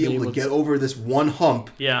would be able to get over this one hump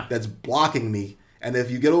that's blocking me. And if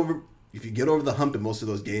you get over the hump in most of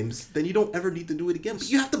those games, then you don't ever need to do it again. But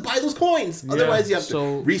you have to buy those coins. Yeah. Otherwise, you have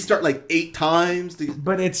to restart 8 times.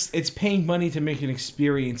 But it's paying money to make an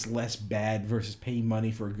experience less bad versus paying money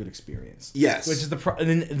for a good experience. Yes. Which is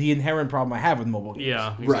the inherent problem I have with mobile games.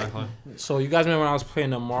 Yeah, exactly. Right. So you guys remember when I was playing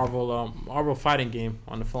the Marvel fighting game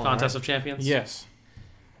on the phone? Contest of Champions? Yes.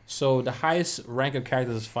 So the highest rank of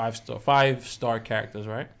characters is 5-star characters,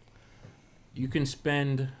 right? you can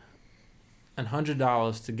spend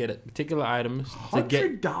 $100 to get particular items.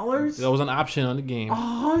 $100? That was an option on the game.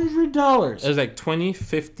 $100. It was like 20,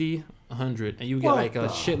 50, 100, and you would get like a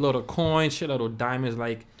shitload of coins, shitload of diamonds.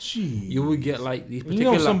 Like, you would get like these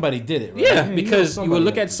particular. Somebody did it, right? Yeah, because you would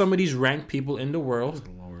look at some of these ranked people in the world,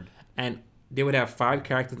 Lord. and they would have 5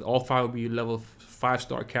 characters. All 5 would be level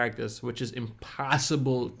 5-star characters, which is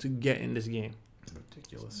impossible to get in this game.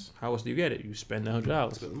 Ridiculous. How else do you get it? You spend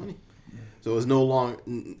 $100. Spend the money. So it's no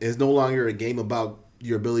longer a game about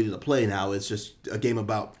your ability to play now. It's just a game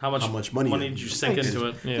about how much money did you sink into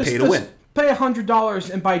it. Yeah. Pay to win. Pay $100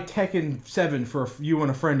 and buy Tekken 7 for you and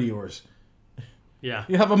a friend of yours. Yeah.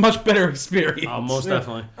 You have a much better experience. Most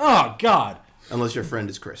definitely. Oh, God. Unless your friend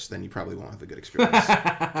is Chris, then you probably won't have a good experience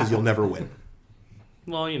because you'll never win.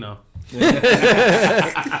 Well,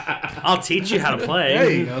 I'll teach you how to play. There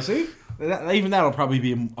you go. See? Even that'll probably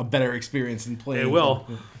be a better experience than playing. It will.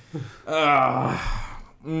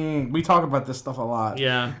 We talk about this stuff a lot.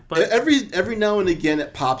 Yeah, but every now and again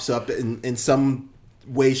it pops up in some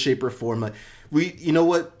way, shape, or form. Like you know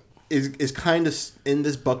what is kind of in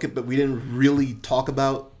this bucket, but we didn't really talk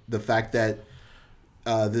about the fact that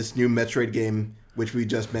this new Metroid game, which we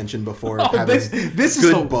just mentioned before, having this is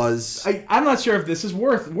good buzz. I'm not sure if this is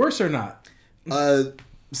worse or not.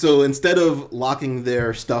 So instead of locking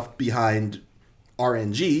their stuff behind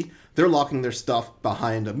RNG, they're locking their stuff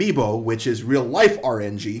behind Amiibo, which is real life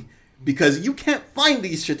RNG, because you can't find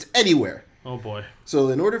these shits anywhere. Oh boy. So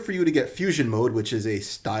in order for you to get Fusion Mode, which is a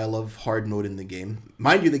style of hard mode in the game,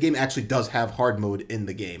 mind you, the game actually does have hard mode in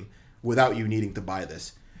the game without you needing to buy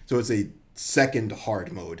this. So it's a second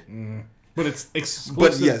hard mode. But it's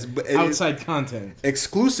exclusive outside content.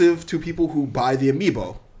 Exclusive to people who buy the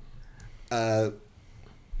Amiibo.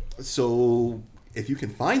 So if you can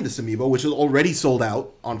find this Amiibo, which is already sold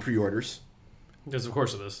out on pre-orders. Because of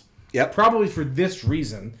course it is. Yep. Probably for this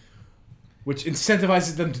reason, which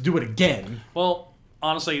incentivizes them to do it again. Well,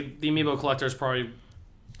 honestly, the Amiibo collectors probably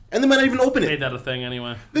And they might not even open made it. that a thing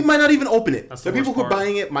anyway. They might not even open it. That's The the people worst who are part.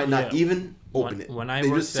 buying it might not even open it. When I they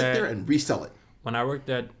worked just sit there and resell it. When I worked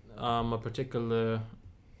at a particular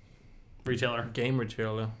Retailer. game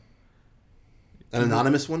retailer, An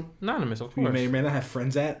anonymous one? anonymous, of Who you course. may or may not have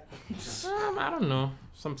friends at. I don't know.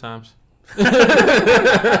 Sometimes.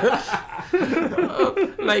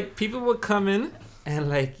 Like, people would come in and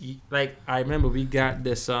like I remember we got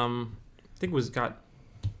this I think it was got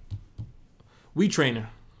Wii Trainer,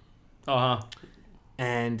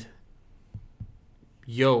 and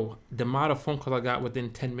the amount of phone calls I got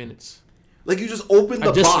within 10 minutes. Like you just open the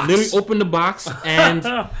I just box. literally opened the box and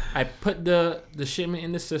I put the shipment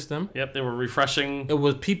in the system. Yep, they were refreshing. It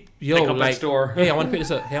was Pick up like, next door. hey, I want to pick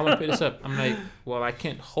this up. Hey, I want to pick this up. I'm like, well, I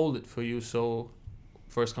can't hold it for you, so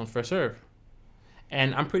first come, first serve.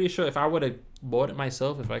 And I'm pretty sure if I would have bought it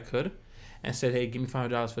myself, if I could, and said, hey, give me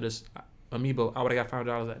 $5 for this Amiibo, I would have got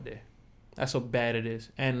 $5 that day. That's how bad it is.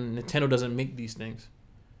 And Nintendo doesn't make these things.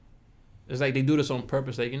 It's like they do this on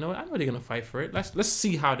purpose. Like, you know what? I know they're gonna fight for it. Let's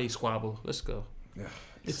see how they squabble. Let's go. Yeah,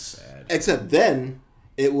 It's sad. Except then,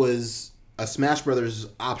 it was a Smash Brothers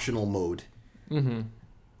optional mode. Mm-hmm.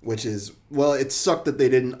 Which is, well, it sucked that they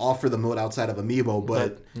didn't offer the mode outside of Amiibo,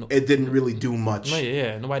 but it didn't really do much. No,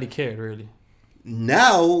 yeah, nobody cared really.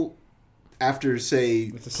 Now, after,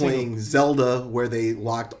 say, It's a playing Zelda, where they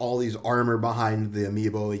locked all these armor behind the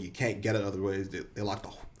Amiibo, and you can't get it otherwise, they locked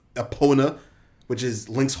Epona, which is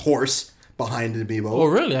Link's horse, behind the Amiibo. Oh,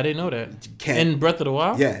 really? I didn't know that. Can't, In Breath of the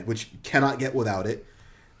Wild? yeah, which you cannot get without it.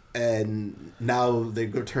 And now they're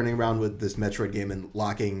turning around with this Metroid game and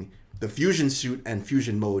locking the Fusion Suit and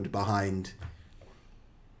Fusion Mode behind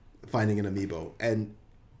finding an Amiibo. And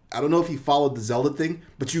I don't know if you followed the Zelda thing,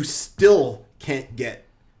 but you still can't get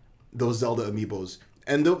those Zelda Amiibos.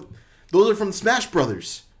 And those are from Smash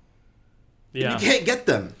Brothers. Yeah. You can't get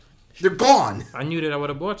them. They're gone. I knew that I would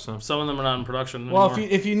have bought some. Some of them are not in production Well, anymore.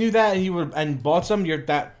 if you knew that and you would and bought some,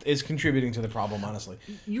 that is contributing to the problem, honestly.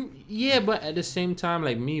 Yeah, but at the same time,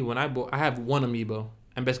 like me, when I have one Amiibo,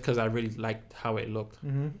 and that's because I really liked how it looked,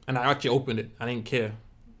 and I actually opened it. I didn't care.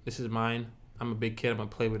 This is mine. I'm a big kid. I'm gonna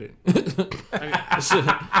play with it. I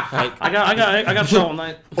got Shovel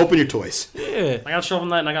Knight. Open your toys. Yeah. I got Shovel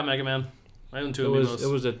Knight and I got Mega Man. I own two Amiibos. It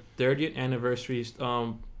was the 30th anniversary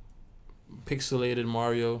pixelated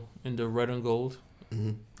Mario in the red and gold.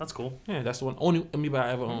 Mm-hmm. That's cool. Yeah, that's the one only Amiibo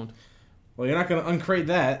I ever owned. Well, you're not going to uncrate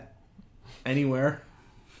that anywhere.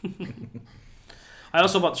 I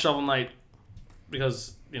also bought the Shovel Knight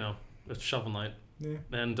because, it's Shovel Knight. Yeah.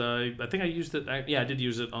 And I think I used it. I did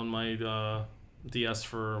use it on my DS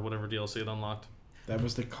for whatever DLC it unlocked. That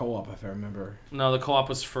was the co-op, if I remember. No, the co-op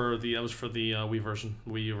was for the Wii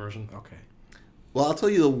U version. Okay. Well, I'll tell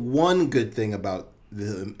you the one good thing about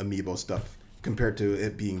the amiibo stuff compared to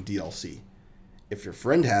it being DLC. If your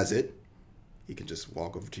friend has it, he can just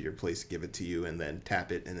walk over to your place, give it to you, and then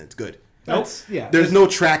tap it, and it's good. There's no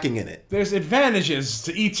tracking in it. There's advantages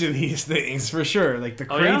to each of these things for sure. Like the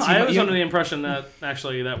crates. Oh yeah, I was under the impression that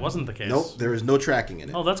actually that wasn't the case. Nope, there is no tracking in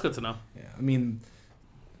it. Oh, that's good to know. Yeah, I mean,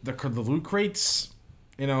 the loot crates,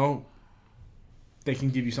 you know, they can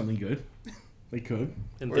give you something good. They could.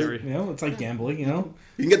 In theory. You know, it's like gambling, you know.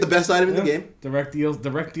 You can get the best item in the game. Direct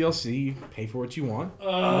DLC, you pay for what you want.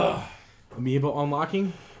 Amiibo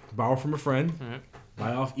unlocking, borrow from a friend,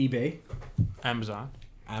 buy off eBay, Amazon.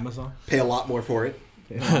 Pay a lot more for it.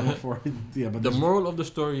 Yeah, but The moral of the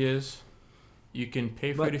story is, you can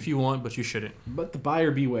pay for it if you want, but you shouldn't. But the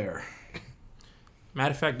buyer beware.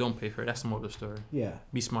 Matter of fact, don't pay for it. That's the moral of the story. Yeah.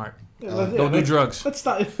 Be smart. Don't do drugs. Let's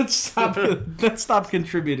stop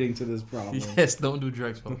contributing to this problem. Yes, don't do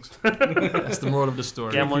drugs, folks. That's the moral of the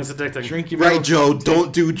story. Gambling's addicting. Drink your Right, milk, Joe,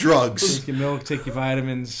 don't do drugs. Drink your milk, take your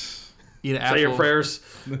vitamins. Eat an apple. Say your prayers,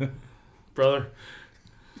 brother.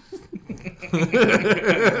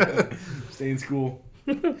 Stay in school.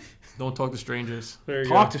 Don't talk to strangers. There you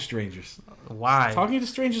Talk go. to strangers. Why? Talking to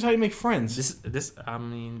strangers is how you make friends. I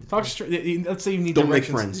mean, Talk to let's say you need Don't make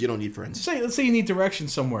directions. friends. You don't need friends. Let's say you need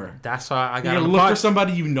directions somewhere. that's why I You got gotta look for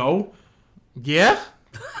somebody you know. Yeah?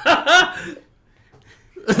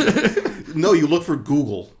 No, you look for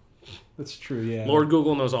Google. That's true, yeah. Lord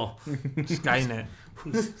Google knows all. Skynet.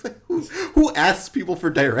 Who asks people for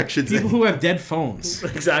directions? People who have dead phones.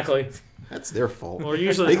 Exactly. That's their fault. Or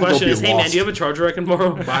usually They the can go question be is, "Hey man, lost. do you have a charger I can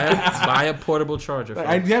borrow?" Buy a portable charger.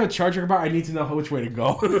 I have a charger bar. I need to know which way to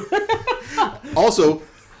go. Also,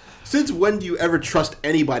 since when do you ever trust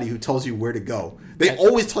anybody who tells you where to go? They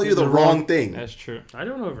always tell you the wrong thing. That's true. I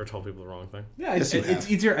don't ever tell people the wrong thing. Yeah, Yes, you it's have.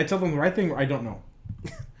 easier. I tell them the right thing or I don't know.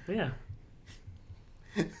 Yeah.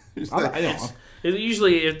 I don't.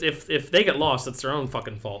 Usually, if they get lost, it's their own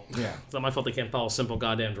fucking fault. Yeah. It's not my fault they can't follow simple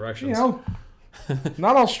goddamn directions. You know,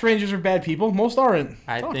 not all strangers are bad people. Most aren't.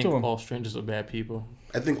 I Talk think to 'em. all strangers are bad people.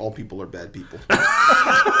 I think all people are bad people.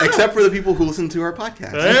 Except for the people who listen to our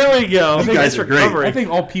podcast. There we go. You guys are great. I think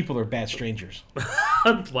all people are bad strangers.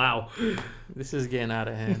 Wow. This is getting out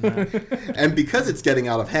of hand, man. And because it's getting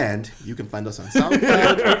out of hand, you can find us on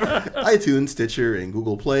SoundCloud, iTunes, Stitcher, and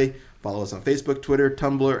Google Play. Follow us on Facebook, Twitter,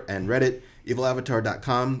 Tumblr, and Reddit.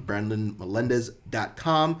 EvilAvatar.com,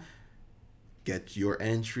 BrandonMelendez.com. Get your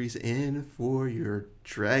entries in for your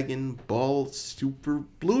Dragon Ball Super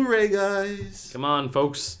Blu-ray, guys. Come on,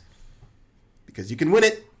 folks. Because you can win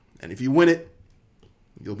it. And if you win it,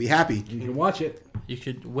 you'll be happy. You can watch it. You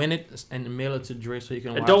could win it and mail it to Dre so you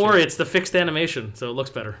can watch And don't worry, it. it's the fixed animation, so it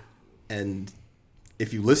looks better. And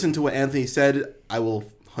if you listen to what Anthony said, I will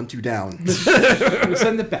hunt you down. He'll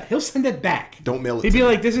send it back. He'll send it back. Don't mail it He'd to be me.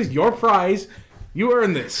 like, "This is your prize. You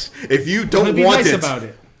earned this." If you He'll don't be want nice it, about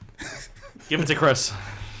it. Give it to Chris.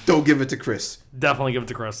 don't give it to Chris. Definitely give it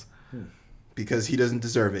to Chris. Because he doesn't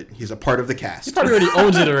deserve it. He's a part of the cast. He probably already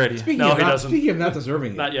owns it already. No, he doesn't. Speaking of not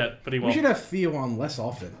deserving it, Not yet, but he we won't. should have Theo on less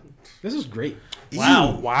often. This is great.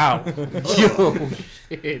 Wow. Wow. Yo,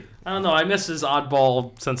 shit. I don't know. I miss his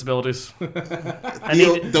oddball sensibilities.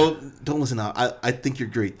 Theo, don't listen out. I think you're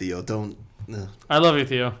great, Theo. Don't. I love you,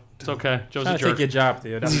 Theo. It's okay. Joe's a Trying to jerk. take your job,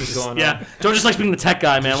 Theo. That's what's going on. Yeah, Joe just likes being the tech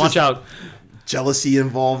guy, man. Watch out. Jealousy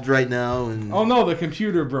involved right now, and Oh no, the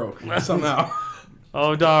computer broke somehow.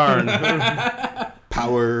 Oh, darn.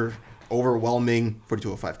 power overwhelming.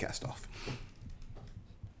 4205 cast off.